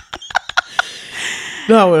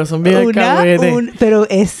 Los abuelos son bien alcahuetes. Pero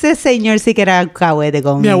ese señor sí que era alcahuete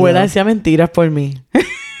conmigo. Mi abuela decía mentiras por mí.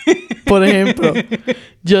 Por ejemplo,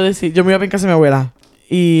 yo me iba para casa de mi abuela.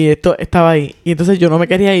 Y esto estaba ahí. Y entonces yo no me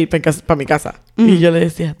quería ir para mi casa. Y yo le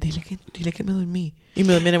decía, dile que me dormí. Y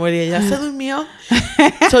me dormí en la mujer y ella se durmió.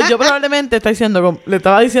 Yo probablemente le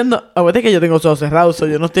estaba diciendo, acuérdate que yo tengo los ojos cerrados.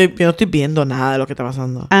 Yo no estoy viendo nada de lo que está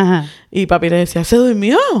pasando. Ajá. Y papi le decía, ¿se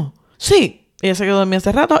durmió? Sí. Ella se quedó dormida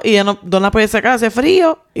hace rato y ella no la puede sacar, hace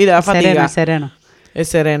frío y le da fatiga. Sereno. Es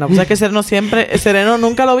sereno. O sea que el sereno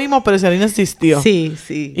nunca lo vimos, pero el sereno existió. Sí,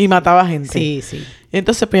 sí. Y mataba gente. Sí, sí.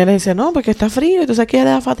 Entonces pues ella le decía, no, porque está frío. Entonces aquí ella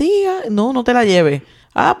le da fatiga. No te la lleves.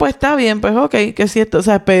 Ah, pues está bien, pues ok, que es cierto. O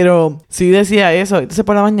sea, pero sí decía eso. Entonces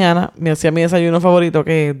por la mañana me hacía mi desayuno favorito,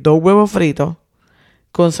 que es 2 huevos fritos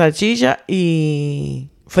con salchicha y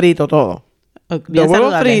frito todo. 2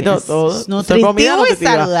 huevos fritos, todo. Nutritivo y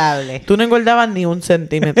saludable. Tú no engordabas ni 1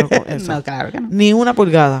 centímetro con eso. No, claro que no. Ni 1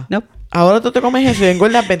 pulgada. No. Ahora tú te comes eso y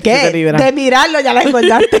engordas 27 libras. De mirarlo ya la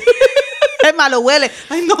engordaste. Es malo, huele.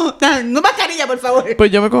 Ay, no mascarilla, por favor.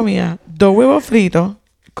 Pues yo me comía 2 huevos fritos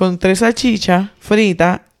con 3 salchichas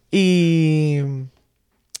fritas y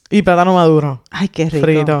plátano maduro. Ay, qué rico.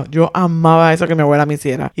 Frito. Yo amaba eso que mi abuela me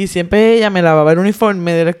hiciera. Y siempre ella me lavaba el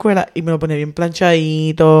uniforme de la escuela y me lo ponía bien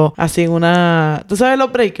planchadito. Así en una... ¿Tú sabes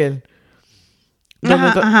los breakers?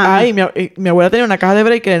 Ajá. Ay, mi abuela tenía una caja de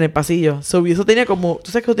breaker en el pasillo. Eso tenía como...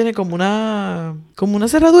 ¿Tú sabes que eso tiene como una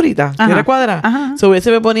cerradurita? Que era cuadrada. Ajá.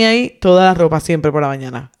 Se me ponía ahí toda la ropa siempre por la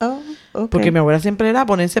mañana. Oh, okay. Porque mi abuela siempre era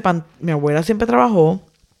ponerse... Mi abuela siempre trabajó.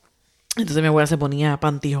 Entonces mi abuela se ponía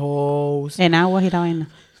pantyhose. En aguas y la vaina.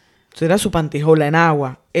 Eso era su pantyhose, en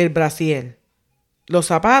agua. El brasier. Los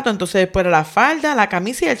zapatos. Entonces después era la falda, la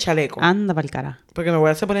camisa y el chaleco. Anda pa'l cara. Porque mi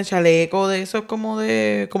abuela se pone chaleco de esos como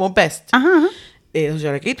vest. Ajá. Su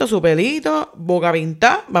chalequito, su pelito, boca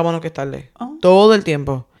pintada. Vámonos que es tarde. Oh. Todo el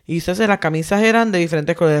tiempo. Y entonces las camisas eran de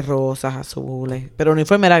diferentes colores. Rosas, azules. Pero el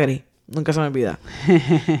uniforme era gris. Nunca se me olvida.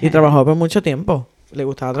 Y trabajó por mucho tiempo. Le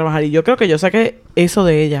gustaba trabajar. Y yo creo que yo saqué eso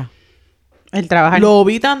de ella. El trabajar. Lo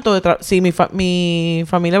vi tanto sí, mi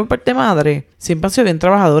familia por parte de madre siempre han sido bien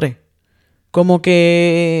trabajadores. Como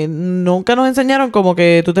que nunca nos enseñaron como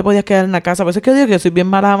que tú te podías quedar en la casa. Por eso es que digo que yo soy bien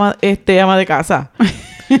mala ama de casa.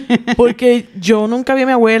 Porque yo nunca vi a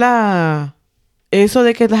mi abuela eso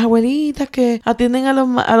de que las abuelitas que atienden a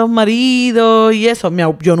los maridos y eso.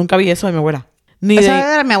 Yo nunca vi eso de mi abuela.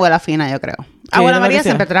 Esa era mi abuela fina, yo creo. Abuela María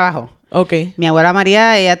siempre trabajó. Ok. Mi abuela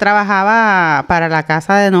María, ella trabajaba para la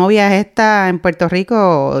casa de novias esta en Puerto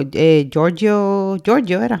Rico. Giorgio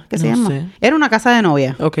era, ¿qué se llama? Sé. Era una casa de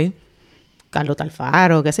novias. Ok. Carlos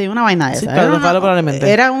Alfaro, qué sé yo, una vaina de esa. Carlos Alfaro probablemente.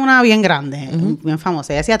 Era una bien grande, bien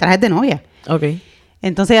famosa. Ella hacía trajes de novia. Ok.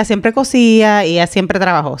 Entonces ella siempre cosía y ella siempre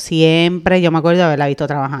trabajó. Siempre, yo me acuerdo de haberla visto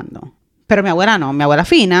trabajando. Pero mi abuela no, mi abuela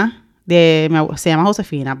fina... se llama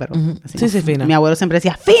Josefina, pero... Sí, fina. Mi abuelo siempre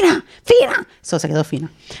decía, ¡fina! Eso se quedó fina.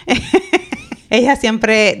 Ella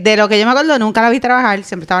siempre... De lo que yo me acuerdo, nunca la vi trabajar.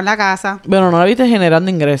 Siempre estaba en la casa. Bueno, no la viste generando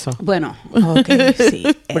ingresos. Bueno, ok, sí.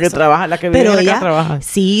 Porque trabaja, la que vive en la casa trabaja.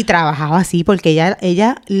 Sí, trabajaba así porque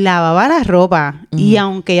ella lavaba la ropa. Y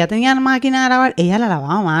aunque ella tenía la máquina de lavar, ella la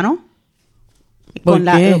lavaba a mano. Con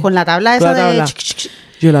la tabla esa de...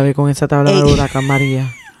 Yo la vi con esa tabla de huracán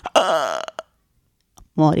María.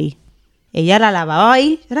 Morí. Ella la lavaba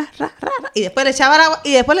ahí, y después le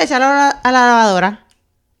echaba a la lavadora.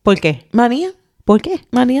 ¿Por qué? Manía. ¿Por qué?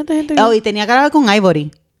 Manía de gente. Y tenía que lavar con Ivory.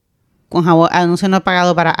 Con jabón, anuncio no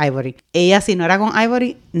pagado para Ivory. Ella, si no era con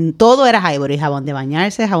Ivory, todo era Ivory. Jabón de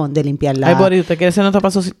bañarse, jabón de limpiar la... Ivory, ¿usted quiere ser nuestro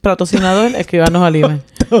patrocinador? Escríbanos al email.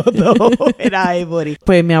 todo era Ivory.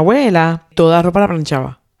 Pues mi abuela, toda la ropa la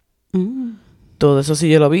planchaba. Todo eso sí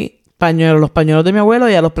yo lo vi. Los pañuelos de mi abuelo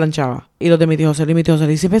ella los planchaba. Y los de mi tío José Luis. Mi tío José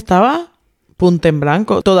Luis siempre estaba punta en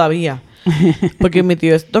blanco todavía. Porque mi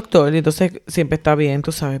tío es doctor y entonces siempre está bien,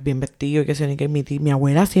 tú sabes, bien vestido y que sé ni que mi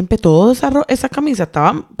abuela siempre todas esas camisas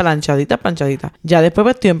estaban planchaditas. Ya después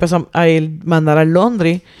pues tío empezó a mandar al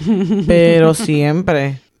laundry, pero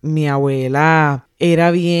siempre mi abuela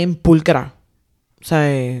era bien pulcra. O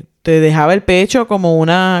sea, te dejaba el pecho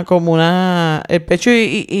el pecho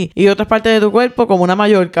y otras partes de tu cuerpo como una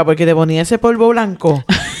mallorca porque te ponía ese polvo blanco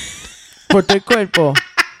por todo el cuerpo.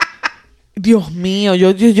 Dios mío,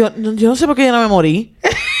 yo no sé por qué yo no me morí.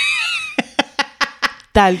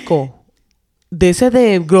 Talco. De ese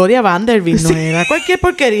de Gloria Vanderbilt. No era cualquier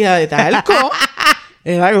porquería de talco.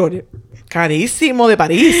 Era Gloria. Carísimo de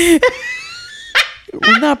París.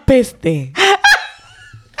 Una peste.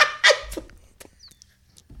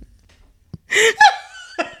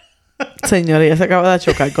 Señora, ella se acaba de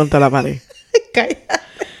chocar contra la pared.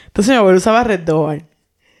 Entonces mi abuelo usaba Red Door.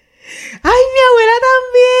 ¡Ay, mi abuela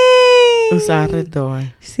también! Usaba Red Door.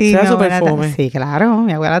 Sí, era su perfume. Sí, claro,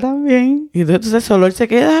 mi abuela también. Y entonces ese olor se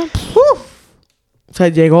queda... ¡Uf! O sea,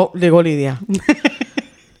 llegó Lidia.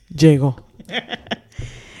 Llegó.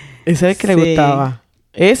 Ese es el que le gustaba.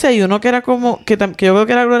 Ese y uno que era como... Que yo veo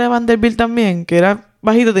que era Gloria Vanderbilt también. Que era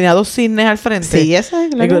bajito, tenía 2 cisnes al frente. Sí, ese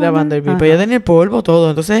es Gloria Vanderbilt. Pero ella tenía el polvo, todo.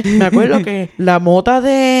 Entonces, me acuerdo que la mota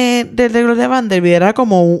de Gloria Vanderbilt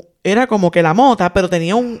era como que la mota, pero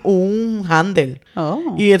tenía un handle.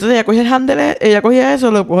 Oh. Y entonces ella cogía el handle, ella cogía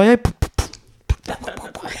eso, lo cogía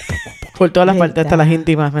por todas las partes, hasta las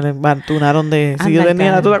íntimas, me mantunaron de... Si yo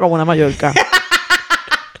tenía la tuya como una mallorca.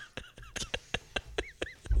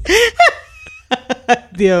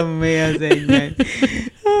 Dios mío, señor.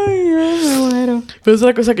 Ay, Dios, me muero. Pero es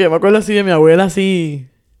una cosa que yo me acuerdo así de mi abuela, así...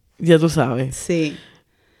 Ya tú sabes. Sí.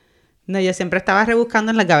 No, yo siempre estaba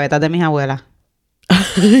rebuscando en las gavetas de mis abuelas.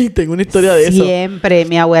 Tengo una historia de eso. Siempre.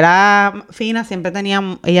 Mi abuela fina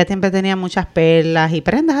ella siempre tenía muchas perlas y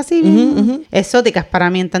prendas así exóticas para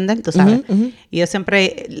mi entender, tú sabes. Y yo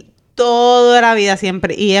siempre, toda la vida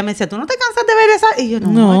siempre, y ella me decía, ¿tú no te cansas de ver esas? Y yo,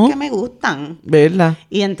 no, es que me gustan. Verla.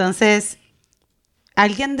 Y entonces,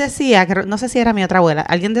 alguien decía, no sé si era mi otra abuela,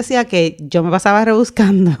 alguien decía que yo me pasaba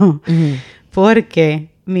rebuscando porque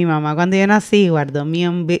mi mamá cuando yo nací guardó mi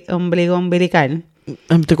ombligo umbilical.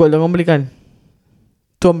 ¿Tu cordón umbilical?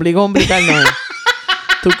 Tu ombligo umbilical no es.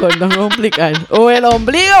 Tu cordón umbilical. O el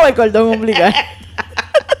ombligo o el cordón umbilical.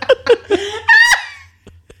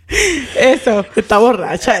 Eso. Está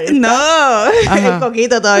borracha esta. No. El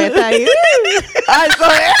coquito todavía está ahí. Eso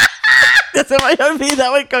es. Ya se me había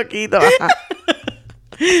olvidado el coquito.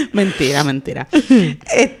 Mentira.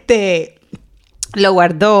 Lo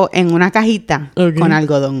guardó en una cajita con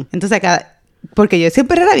algodón. Entonces, porque yo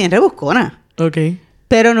siempre era bien rebuscona. Ok.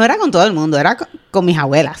 Pero no era con todo el mundo, era con mis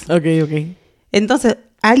abuelas. Ok. Entonces,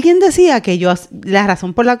 alguien decía que la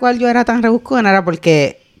razón por la cual yo era tan rebuscona era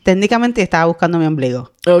porque técnicamente estaba buscando mi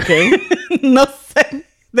ombligo. Ok. No sé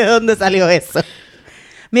de dónde salió eso.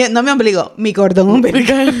 No mi ombligo, mi cordón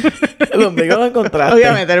umbilical. El ombligo lo encontraste.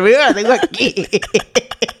 Obviamente, el ombligo lo tengo aquí.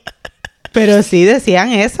 Pero sí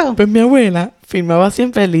decían eso. Pues mi abuela firmaba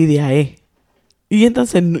siempre Lidia E. Y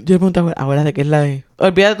entonces yo le preguntaba, abuela, ¿de qué es la E?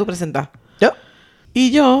 Olvídate tu presentar. ¿Yo?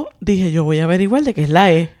 Y yo dije, yo voy a averiguar de qué es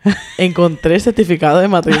la E. Encontré el certificado de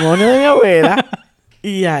matrimonio de mi abuela.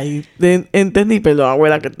 Y ahí entendí, perdón,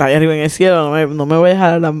 abuela, que está ahí arriba en el cielo, no me voy a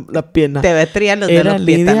dejar las piernas. Te ves triar los de los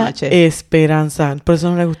pies esta noche. Esperanza. Por eso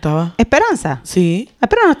no le gustaba. ¿Esperanza? Sí.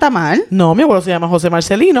 Pero no está mal. No, mi abuelo se llama José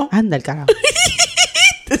Marcelino. Anda el carajo.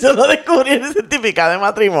 Eso lo descubrí en el certificado de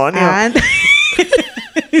matrimonio.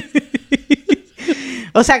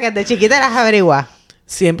 O sea, que de chiquita eras averiguar.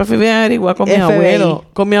 Siempre fui bien averiguar con mi abuelo.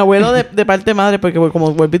 Con mi abuelo de parte madre, porque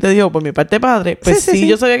como vuelvo y te digo, por mi parte padre, pues sí,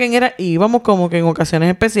 yo sabía quién era. Y íbamos como que en ocasiones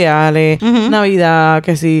especiales, Navidad,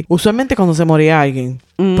 que sí. Usualmente cuando se moría alguien.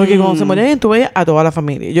 Porque cuando se moría alguien, tú veías a toda la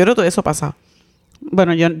familia. Yo creo que todo eso pasa.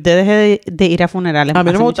 Bueno, yo dejé de ir a funerales. A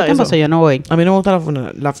mí no me gusta eso. Yo no voy. A mí no me gusta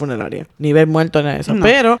la funeraria. Ni ver muertos, ni nada de eso. No.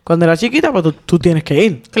 Pero cuando era chiquita, pues tú tienes que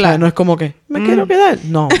ir. Claro. O sea, no es como que, me quiero quedar.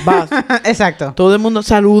 No, vas. Exacto. Todo el mundo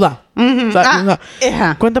saluda.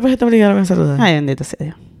 ¿Cuántas veces te obligaron a saludar? Ay, bendito sea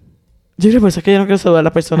Dios. Yo creo que por eso es que yo no quiero saludar a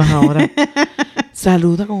las personas ahora.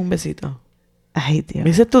 Saluda con un besito. Ay, Dios.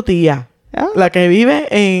 Esa es tu tía. La que vive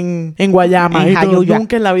en Guayama. Y tú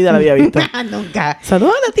nunca en la vida la había visto. Nunca.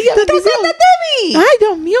 Saluda a la tía. ¿Tú te acuerdas de mí? Ay,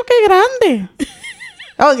 Dios mío, qué grande.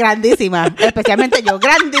 Oh, grandísima. Especialmente yo.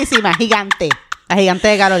 Grandísima. Gigante. La gigante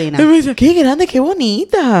de Carolina. Y me dice, qué grande, qué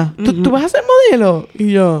bonita. ¿Tú vas a ser modelo?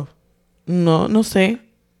 Y yo, no sé.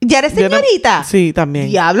 ¿Ya eres señorita? Sí, también.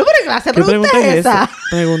 Diablo, pero ¿qué clase de pregunta es esa?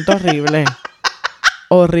 Pregunta horrible.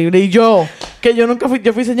 Horrible. Y yo, que yo nunca fui...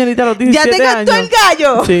 Yo fui señorita a los 17 años. ¿Ya te cantó el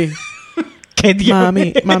gallo? Sí. ¿Qué diablo?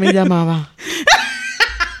 Mami llamaba.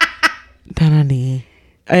 Danani.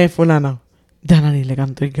 Fulano. Danani le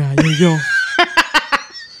cantó el gallo. Y yo...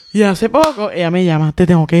 Y hace poco, ella me llama. Te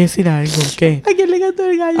tengo que decir algo. ¿Qué? ¿A quién le cantó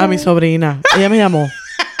el gallo? A mi sobrina. Ella me llamó.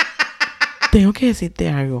 Tengo que decirte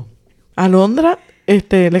algo. Alondra,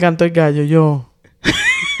 le cantó el gallo. Yo...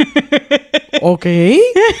 Ok.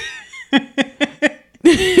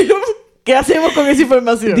 ¿Qué hacemos con esa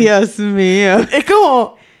información? Dios mío. Es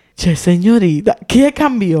como... Che, señorita, ¿qué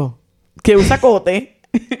cambió? Que usa cote.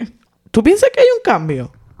 ¿Tú piensas que hay un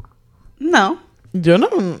cambio? No. Yo no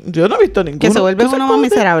he visto ninguno. Que se vuelve uno más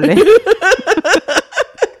miserable.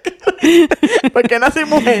 ¿Por qué nací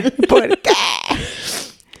mujer? ¿Por qué?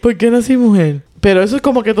 ¿Por qué nací mujer? Pero eso es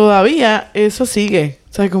como que todavía eso sigue.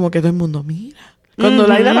 ¿Sabes? Como que todo el mundo mira. Cuando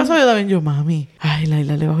Laila pasó, yo también, mami. Ay,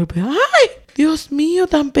 Laila le bajó el pedo. ¡Ay! Dios mío,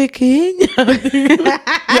 tan pequeña.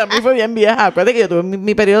 Y a mí fue bien vieja. Acuérdate que yo tuve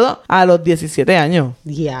mi periodo a los 17 años.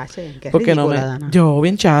 Ya, qué porque ridícula, no Dana. yo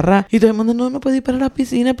bien charra. Y todo el mundo, no me puedo ir para la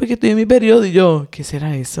piscina porque estoy en mi periodo. Y yo, ¿qué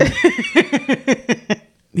será eso?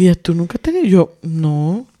 Y tú nunca has tenido. Yo,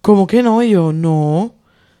 no. ¿Cómo que no? Y yo, no.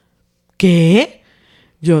 ¿Qué?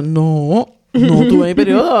 Yo, no tuve mi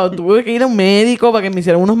periodo. Tuve que ir a un médico para que me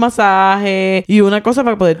hicieran unos masajes y una cosa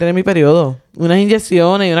para poder tener mi periodo. Unas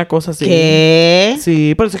inyecciones y una cosa así. ¿Qué?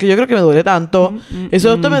 Sí, por eso es que yo creo que me duele tanto. Ese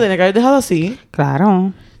doctor me tenía que haber dejado así.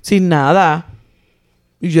 Claro. Sin nada.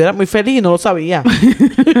 Y yo era muy feliz y no lo sabía.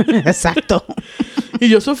 Exacto. Y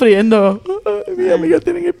yo sufriendo. Ay, mis amigas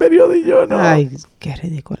tienen el periodo y yo no. Ay, qué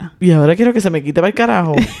ridícula. Y ahora quiero que se me quite para el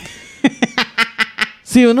carajo.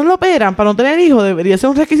 Si uno lo operan para no tener hijos, debería ser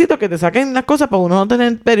un requisito que te saquen las cosas para uno no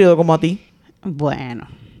tener periodo como a ti. Bueno.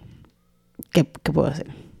 ¿Qué puedo hacer?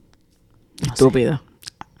 No Estúpida.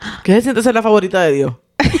 ¿Qué se siente ser la favorita de Dios?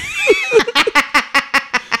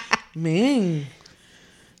 Men.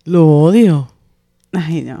 Lo odio.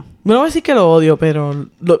 Ay, no. No voy a decir que lo odio, pero...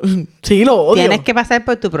 sí, lo odio. Tienes que pasar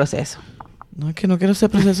por tu proceso. No, es que no quiero ese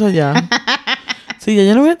proceso ya. Sí,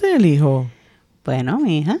 ya no voy a tener hijo. Bueno,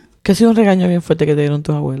 mija. ¿Qué ha sido un regaño bien fuerte que te dieron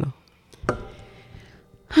tus abuelos?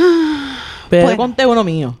 Pero Bueno. conté uno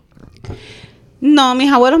mío. No,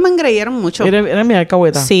 mis abuelos me engreyeron mucho. Era mi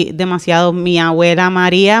alcahueta. Sí, demasiado. Mi abuela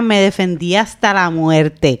María me defendía hasta la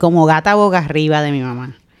muerte, como gata boca arriba de mi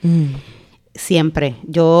mamá. Siempre.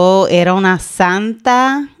 Yo era una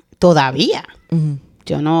santa todavía.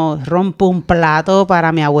 Yo no rompo un plato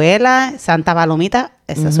para mi abuela, Santa Palomita,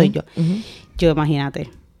 esa soy yo. Yo, imagínate,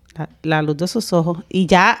 la luz de sus ojos. Y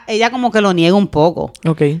ya ella como que lo niega un poco.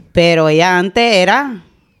 Ok. Pero ella antes era...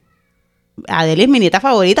 Adele es mi nieta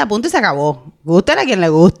favorita, punto y se acabó. Gústele a quien le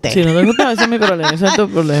guste. Si no te gusta, ese es mi problema. Ese es tu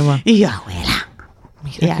problema. Y yo, abuela.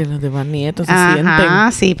 Mira que los demás nietos se Ajá,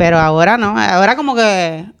 sienten. sí, pero ahora no. Ahora como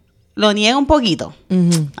que lo niega un poquito.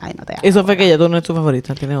 Ay, no te hagas. Eso fue que ella tú no es tu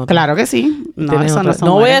favorita. Tiene otra. Claro que sí. No, Tiene eso otra. no se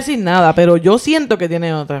No voy muere. a decir nada, pero yo siento que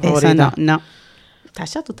tiene otra favorita. Eso no.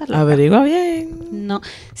 Tasha, tú estás loca. Averigua bien. No.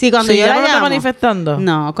 Sí, cuando Si yo ella la no lo está llamo... manifestando.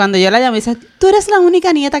 No, cuando yo la llamo, dice, tú eres la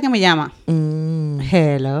única nieta que me llama.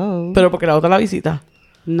 Hello. Pero porque la otra la visita.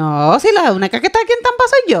 No, si la única que está aquí en Tampa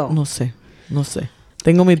soy yo. No sé.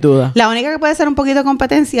 Tengo mis dudas. La única que puede ser un poquito de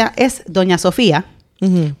competencia es Doña Sofía,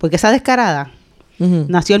 porque esa descarada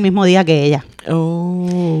nació el mismo día que ella.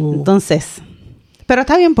 Oh. Entonces, pero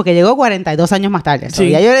está bien porque llegó 42 años más tarde. Sí.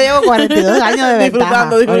 Ya yo le llevo 42 años de ventaja.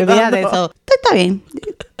 Disfrutando. Olvídate de eso. Está bien.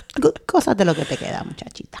 Cosas de lo que te queda,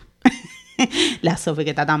 muchachita. La Sofía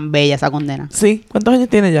que está tan bella, esa condena. Sí. ¿Cuántos años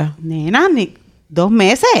tiene ya? Nena, ni 2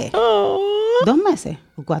 meses. Oh. 2 meses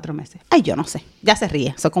o 4 meses. Ay, yo no sé. Ya se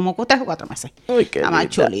ríe. Son como 3 o 4 meses. Uy, qué Está más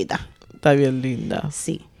linda. chulita. Está bien linda.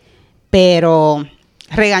 Sí. Pero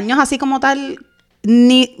regaños así como tal,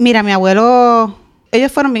 mira, mi abuelo,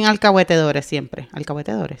 ellos fueron bien alcahuetedores siempre.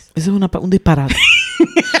 Alcahuetedores. Eso es un disparate.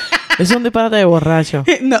 Eso es un disparate de borracho.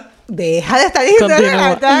 No, deja de estar diciendo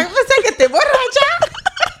Continúa. que estoy borracha.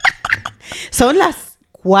 Son las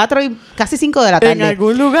 4 y casi 5 de la tarde. En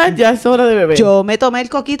algún lugar ya es hora de beber. Yo me tomé el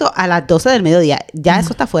coquito a las 12 del mediodía. Ya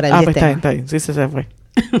eso está fuera del pues sistema. está bien. Sí, se fue.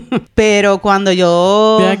 Pero cuando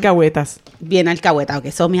yo... Bien alcahuetas. Bien alcahueta, ok.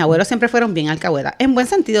 Mis abuelos siempre fueron bien alcahueta. En buen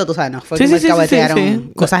sentido, tú sabes, no fue Sí, como sí, alcahuetearon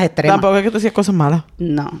sí. cosas extremas. Tampoco es que tú hacías cosas malas.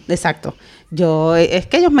 No, exacto. Es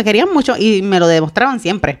que ellos me querían mucho y me lo demostraban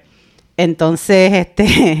siempre. Entonces,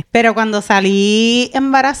 pero cuando salí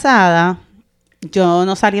embarazada, yo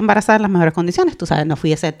no salí embarazada en las mejores condiciones, tú sabes, no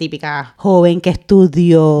fui esa típica joven que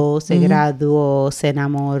estudió, se graduó, se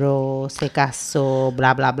enamoró, se casó,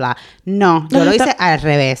 bla, bla, bla. No, yo lo hice al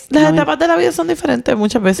revés. Las etapas de la vida son diferentes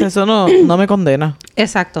muchas veces, eso no me condena.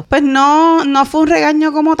 Exacto. Pues no fue un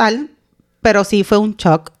regaño como tal, pero sí fue un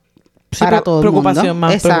shock. Sí, para todo el mundo.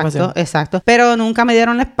 Más preocupación. Exacto. Pero nunca me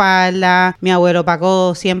dieron la espalda. Mi abuelo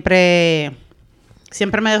Paco siempre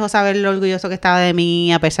me dejó saber lo orgulloso que estaba de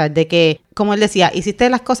mí, a pesar de que, como él decía, hiciste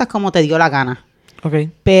las cosas como te dio la gana. Ok.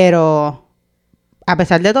 Pero, a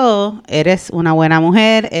pesar de todo, eres una buena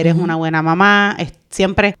mujer, eres una buena mamá.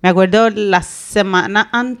 Siempre, me acuerdo la semana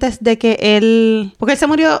antes de que él... Porque él se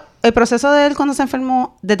murió, el proceso de él cuando se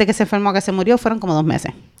enfermó, desde que se enfermó a que se murió, fueron como 2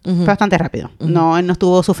 meses. Fue bastante rápido. No, él no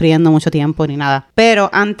estuvo sufriendo mucho tiempo ni nada. Pero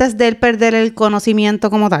antes de él perder el conocimiento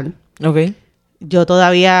como tal, yo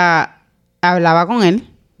todavía hablaba con él,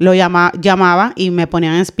 lo llamaba y me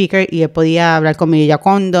ponían en speaker y él podía hablar conmigo. Y ya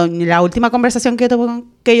cuando la última conversación que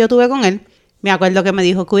yo tuve con él, me acuerdo que me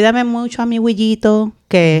dijo, cuídame mucho a mi Luillito,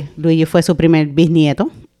 que Luigi fue su primer bisnieto.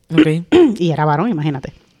 Y era varón,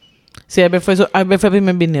 imagínate. Sí, Albert fue el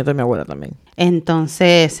primer bisnieto de mi abuela también.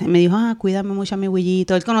 Entonces, me dijo, cuídame mucho a mi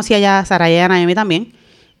Luillito. Él conocía ya a Sarayana y a mí también,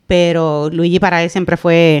 pero Luigi para él siempre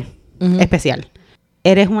fue especial.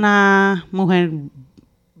 Eres una mujer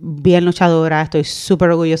bien luchadora, estoy súper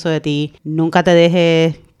orgulloso de ti. Nunca te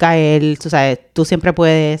dejes caer, tú sabes, tú siempre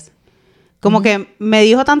puedes. Como que me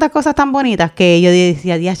dijo tantas cosas tan bonitas que yo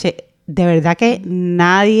decía, diache, de verdad que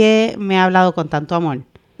nadie me ha hablado con tanto amor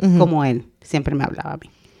como él. Siempre me hablaba a mí.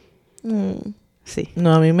 Sí.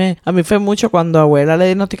 No, a mí fue mucho cuando a abuela le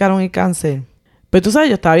diagnosticaron el cáncer. Pero tú sabes,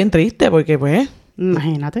 yo estaba bien triste porque pues...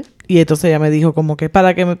 Imagínate. Y entonces ella me dijo como que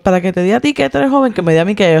para que te diga a ti que tú eres joven, que me diga a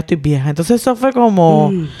mí que yo estoy vieja. Entonces eso fue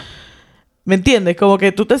como... ¿Me entiendes? Como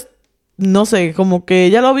que tú te... No sé, como que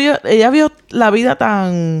ella vio la vida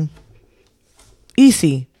tan...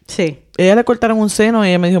 easy. Sí. Ella le cortaron un seno y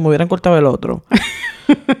ella me dijo, me hubieran cortado el otro.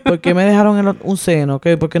 ¿Por qué me dejaron un seno?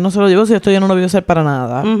 ¿Por qué no se lo llevo si esto ya no lo voy a hacer para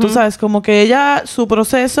nada? Tú sabes, como que ella, su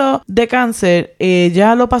proceso de cáncer,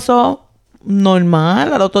 ella lo pasó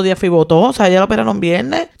normal. Al otro día fue y votó. O sea, ella lo operaron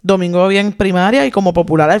viernes, domingo bien primaria y como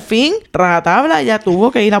popular al fin, rajatabla, ella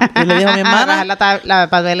tuvo que ir y le dijo a mi hermana... la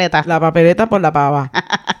papeleta. La papeleta por la pava.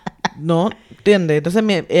 ¿No? ¿Entiendes? Entonces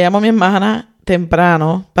ella llamó a mi hermana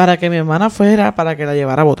temprano para que mi hermana fuera para que la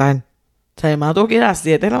llevara a votar. O sea, mi hermana tuvo que ir a las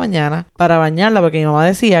 7 de la mañana para bañarla porque mi mamá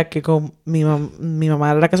decía que mi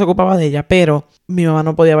mamá era la que se ocupaba de ella, pero mi mamá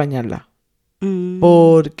no podía bañarla.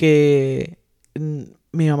 Porque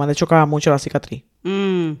mi mamá le chocaba mucho la cicatriz.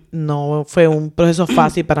 No fue un proceso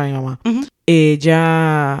fácil para mi mamá.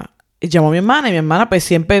 Ella llamó a mi hermana y mi hermana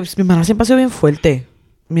siempre ha sido bien fuerte.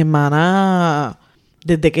 Mi hermana,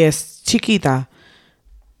 desde que es chiquita,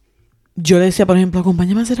 yo le decía, por ejemplo,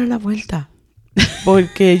 acompáñame a hacer la vuelta.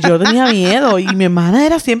 Porque yo tenía miedo y mi hermana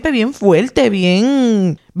era siempre bien fuerte,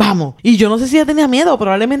 bien... Vamos. Y yo no sé si ella tenía miedo,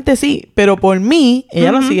 probablemente sí. Pero por mí,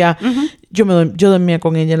 ella lo hacía. Yo dormía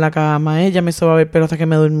con ella en la cama. Ella me sobaba el pelo hasta que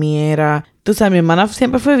me durmiera. Entonces, mi hermana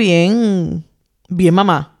siempre fue bien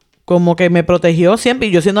mamá. Como que me protegió siempre.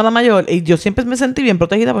 Y yo siendo la mayor, y yo siempre me sentí bien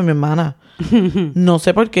protegida por mi hermana. No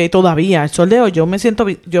sé por qué todavía. El sol de hoy, yo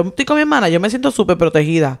estoy con mi hermana, yo me siento súper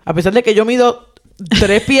protegida. A pesar de que yo mido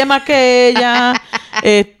 3 pies más que ella,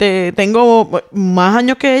 tengo más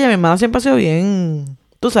años que ella, mi hermana siempre ha sido bien,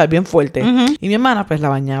 tú sabes, bien fuerte. Y mi hermana pues la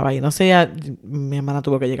bañaba y no sé, mi hermana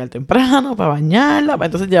tuvo que llegar temprano para bañarla, para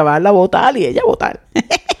entonces llevarla a botar y ella a botar.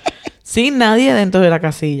 Sin nadie dentro de la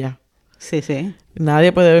casilla. Sí, sí.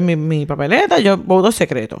 Nadie puede ver mi papeleta, yo voto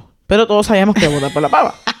secreto. Pero todos sabíamos que votar por la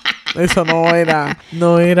pava. Eso no era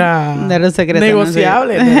un secreto,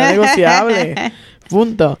 negociable, no era negociable.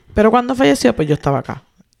 Punto. Pero cuando falleció, pues yo estaba acá.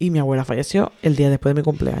 Y mi abuela falleció el día después de mi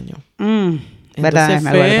cumpleaños. Entonces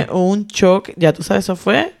fue un shock. Ya tú sabes, eso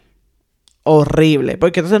fue horrible.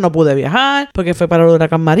 Porque entonces no pude viajar. Porque fue para el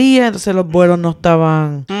huracán María. Entonces los vuelos no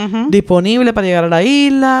estaban disponibles para llegar a la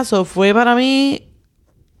isla. Eso fue para mí...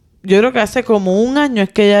 Yo creo que hace como 1 año es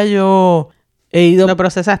que ya yo he ido... ¿Lo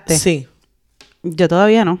procesaste? Sí. Yo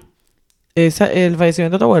todavía no. ¿El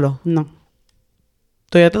fallecimiento de tu abuelo? No.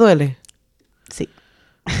 ¿Todavía te duele? Sí.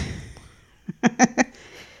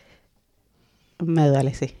 Me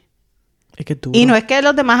duele, sí. Es que tú... Y no es que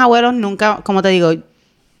los demás abuelos nunca, como te digo,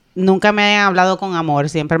 nunca me han hablado con amor.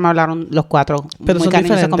 Siempre me hablaron los 4 pero muy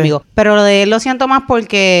cariñosos conmigo. Pero lo de él lo siento más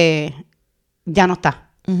porque ya no está.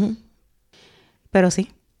 Pero sí.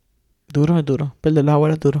 Duro es duro. Perder los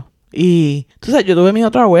abuelos es duro. Y... Tú sabes, yo tuve mi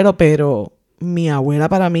otro abuelo, pero... Mi abuela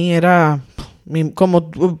para mí era...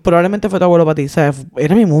 como probablemente fue tu abuelo para ti. ¿Sabes?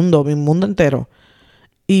 Era mi mundo entero.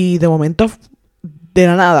 Y de momento de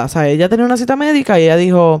la nada. O sea, ella tenía una cita médica y ella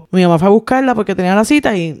dijo, mi mamá fue a buscarla porque tenía la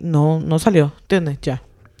cita y no salió, ¿entiendes? Ya.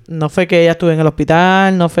 No fue que ella estuvo en el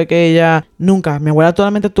hospital, no fue que ella... Nunca. Mi abuela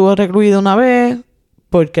solamente estuvo recluida una vez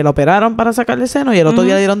porque la operaron para sacarle seno y el otro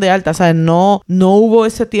día dieron de alta. O sea, no hubo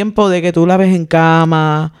ese tiempo de que tú la ves en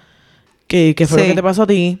cama, que fue lo que te pasó a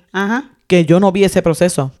ti. Ajá. Que yo no vi ese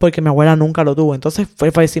proceso porque mi abuela nunca lo tuvo. Entonces,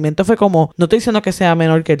 el fallecimiento fue como... No estoy diciendo que sea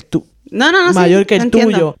menor que el tuyo. No, Mayor sí, que el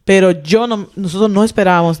entiendo. tuyo. Pero nosotros no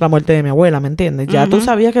esperábamos la muerte de mi abuela, ¿me entiendes? Ya tú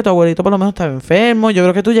sabías que tu abuelito por lo menos estaba enfermo. Yo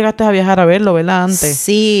creo que tú llegaste a viajar a verlo, ¿verdad? Antes.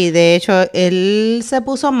 Sí, de hecho, él se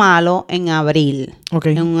puso malo en abril. Ok.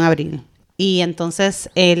 En abril. Y entonces,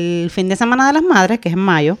 el fin de semana de las madres, que es en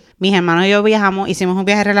mayo, mis hermanos y yo viajamos, hicimos un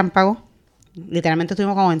viaje relámpago. Literalmente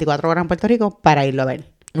estuvimos como 24 horas en Puerto Rico para irlo a ver.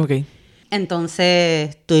 Ok. Entonces,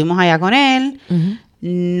 estuvimos allá con él.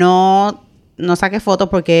 Uh-huh. No saqué fotos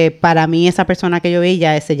porque para mí esa persona que yo vi,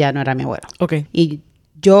 ese ya no era mi abuelo. Ok. Y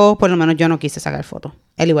yo, por lo menos, yo no quise sacar fotos.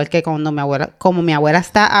 Al igual que cuando como mi abuela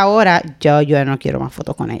está ahora, yo no quiero más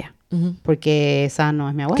fotos con ella. Uh-huh. Porque esa no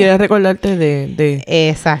es mi abuela. Quieres recordarte de...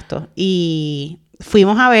 Exacto. Y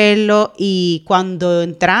fuimos a verlo y cuando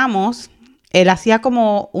entramos, él hacía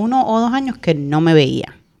como 1 o 2 años que no me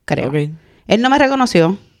veía, creo. Ok. Él no me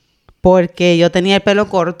reconoció porque yo tenía el pelo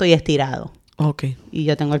corto y estirado. Ok. Y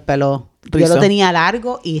yo tengo el pelo... Rizo. Yo lo tenía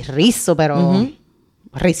largo y rizo, pero...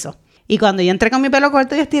 Rizo. Y cuando yo entré con mi pelo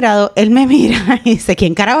corto y estirado, él me mira y dice,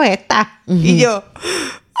 ¿quién carajo es esta? Y yo...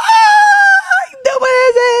 ¡Ay, no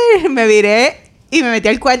puede ser! Me viré y me metí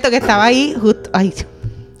al cuarto que estaba ahí justo... Ay,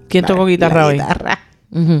 ¿Quién tocó guitarra hoy?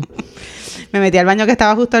 Uh-huh. Me metí al baño que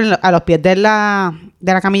estaba justo a los pies de la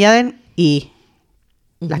camilla de él y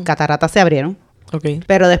las cataratas se abrieron. Ok.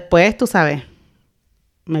 Pero después, tú sabes,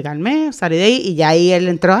 me calmé, salí de ahí y ya ahí él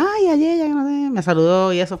entró, ay, ayer, ya no sé, me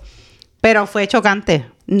saludó y eso. Pero fue chocante.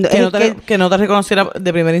 Que no te reconociera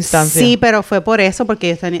de primera instancia. Sí, pero fue por eso,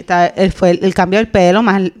 porque fue el cambio del pelo,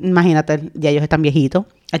 más, imagínate, ya ellos están viejitos.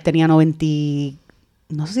 Él tenía 90,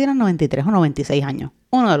 no sé si eran 93 o 96 años.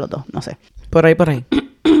 Uno de los dos, no sé. Por ahí.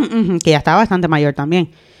 Que ya estaba bastante mayor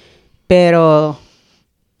también. Pero,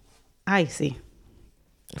 ay, sí.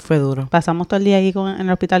 Fue duro. Pasamos todo el día ahí en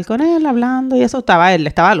el hospital con él, hablando y eso. Él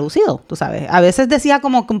estaba lúcido, tú sabes. A veces decía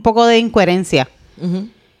como que un poco de incoherencia. Uh-huh.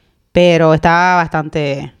 Pero estaba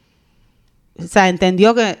bastante... O sea,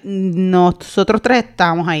 entendió que nosotros 3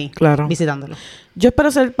 estábamos ahí. Claro. Visitándolo. Yo espero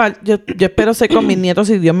yo espero ser con mis nietos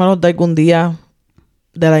si Dios me los da algún día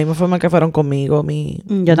de la misma forma que fueron conmigo.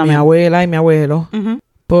 Yo también. Mi abuela y mi abuelo. Uh-huh.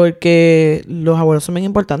 Porque los abuelos son bien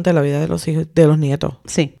importantes en la vida de los hijos, de los nietos.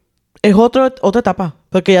 Sí. Es otra etapa.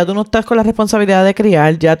 Porque ya tú no estás con la responsabilidad de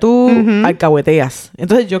criar. Ya tú alcahueteas.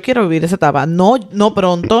 Entonces yo quiero vivir esa etapa. No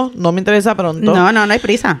pronto. No me interesa pronto. No hay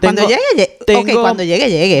prisa. Cuando llegue. Cuando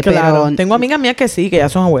llegue. Claro. Pero... Tengo amigas mías que sí, que ya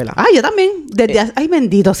son abuelas. Ah, yo también. Ay,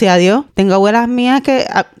 bendito sea Dios. Tengo abuelas mías que...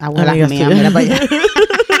 abuelas Amigas mías, tuyas. mira para allá.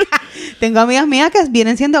 Tengo amigas mías que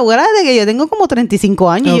vienen siendo abuelas desde que yo tengo como 35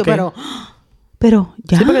 años. Ok. Y yo, pero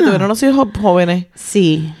ya. Sí, porque tuvieron los hijos jóvenes.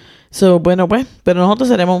 Sí. Bueno, pues, pero nosotros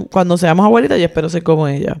seremos, cuando seamos abuelitas, yo espero ser como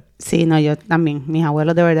ella. Sí, no, yo también. Mis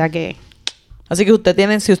abuelos de verdad que... Así que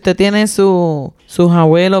si usted tiene sus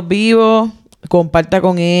abuelos vivos, comparta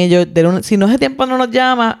con ellos. Si no ese tiempo no nos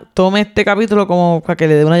llama, tome este capítulo como para que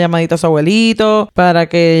le dé una llamadita a su abuelito, para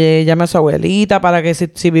que llame a su abuelita, para que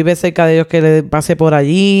si vive cerca de ellos que le pase por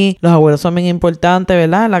allí. Los abuelos son bien importantes,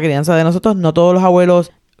 ¿verdad? La crianza de nosotros. No todos los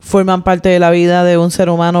abuelos forman parte de la vida de un ser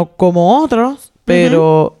humano como otros.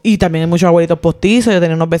 Pero... Y también hay muchos abuelitos postizos. Yo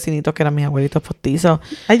tenía unos vecinitos que eran mis abuelitos postizos.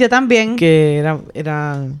 Ay, yo también. Que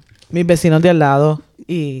eran mis vecinos de al lado.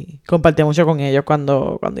 Y compartía mucho con ellos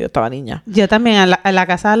cuando yo estaba niña. Yo también. En la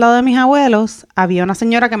casa al lado de mis abuelos había una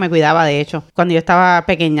señora que me cuidaba, de hecho. Cuando yo estaba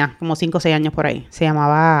pequeña, como 5 o 6 años por ahí. Se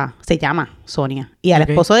llama Sonia. Y al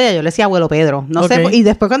esposo de ella yo le decía abuelo Pedro. No sé. Y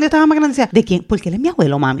después cuando yo estaba más grande decía, ¿de quién? ¿Por qué él es mi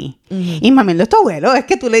abuelo, mami? Y mami, no es tu abuelo. Es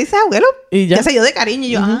que tú le dices abuelo. Y ya sé yo de cariño. Y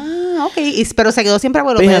yo, ok. Pero se quedó siempre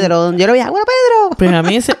abuelo Pedro. Yo le veía, abuelo Pedro. Pues a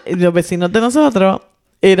mí los vecinos de nosotros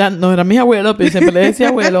no eran mis abuelos, pero siempre le decía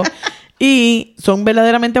abuelo. Y son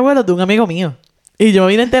verdaderamente abuelos de un amigo mío. Y yo me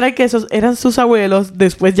vine a enterar que esos eran sus abuelos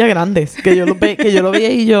después ya grandes. Que yo lo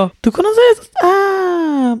veía y yo, ¿tú conoces esos?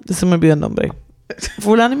 Ah, se me olvidó el nombre.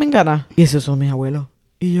 Fulano y Mengana. Y esos son mis abuelos.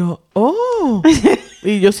 Y yo, oh.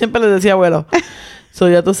 Y yo siempre les decía abuelo. So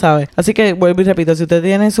ya tú sabes. Así que vuelvo y repito, si usted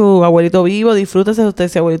tiene su abuelito vivo, disfrútese de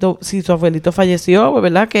usted. Si su abuelito falleció, pues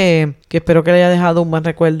verdad que espero que le haya dejado un buen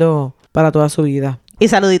recuerdo para toda su vida. Y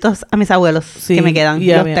saluditos a mis abuelos que me quedan.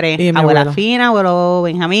 Los 3. Abuela abuelo. Fina, abuelo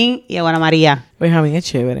Benjamín y abuela María. Benjamín es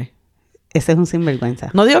chévere. Ese es un sinvergüenza.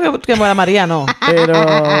 No digo que abuela María no, pero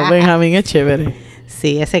Benjamín es chévere.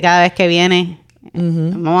 Sí, ese cada vez que viene...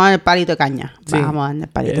 Vamos a dar el palito de caña. Sí. Vamos a darle el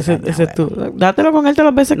palito de caña. Ese es tú. Dátelo con él todas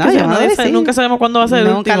las veces que sea. Nunca sabemos cuándo va a ser el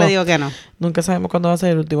último. Nunca le digo que no. Nunca sabemos cuándo va a ser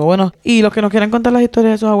el último. Bueno, y los que nos quieran contar las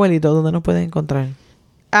historias de sus abuelitos, ¿dónde nos pueden encontrar?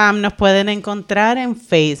 Nos pueden encontrar en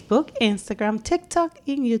Facebook, Instagram, TikTok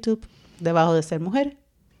y en YouTube. Debajo de Ser Mujer,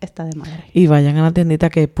 está de madre. Y vayan a la tiendita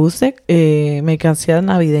que puse, mercancía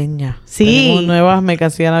navideña. Sí. Tenemos nuevas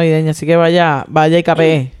mercancías navideñas, así que vaya y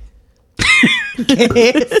capee. ¿Qué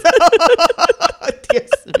es eso? Dios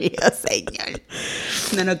mío, señor.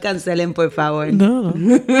 No nos cancelen, por favor. No.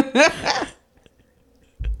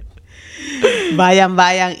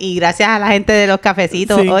 Vayan. Y gracias a la gente de los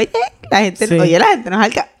cafecitos. Sí. Oye, la gente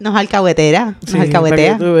nos alcahuetea. Sí, para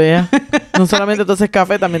que tú veas. No solamente entonces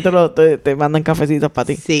café, también te mandan cafecitos para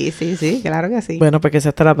ti. Sí, claro que sí. Bueno, pues que sea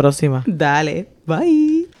hasta la próxima. Dale,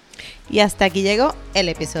 bye. Y hasta aquí llegó el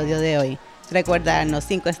episodio de hoy. Recuerda darnos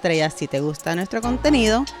 5 estrellas si te gusta nuestro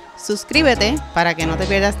contenido, suscríbete para que no te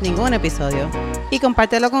pierdas ningún episodio y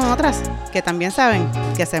compártelo con otras que también saben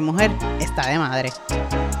que ser mujer está de madre.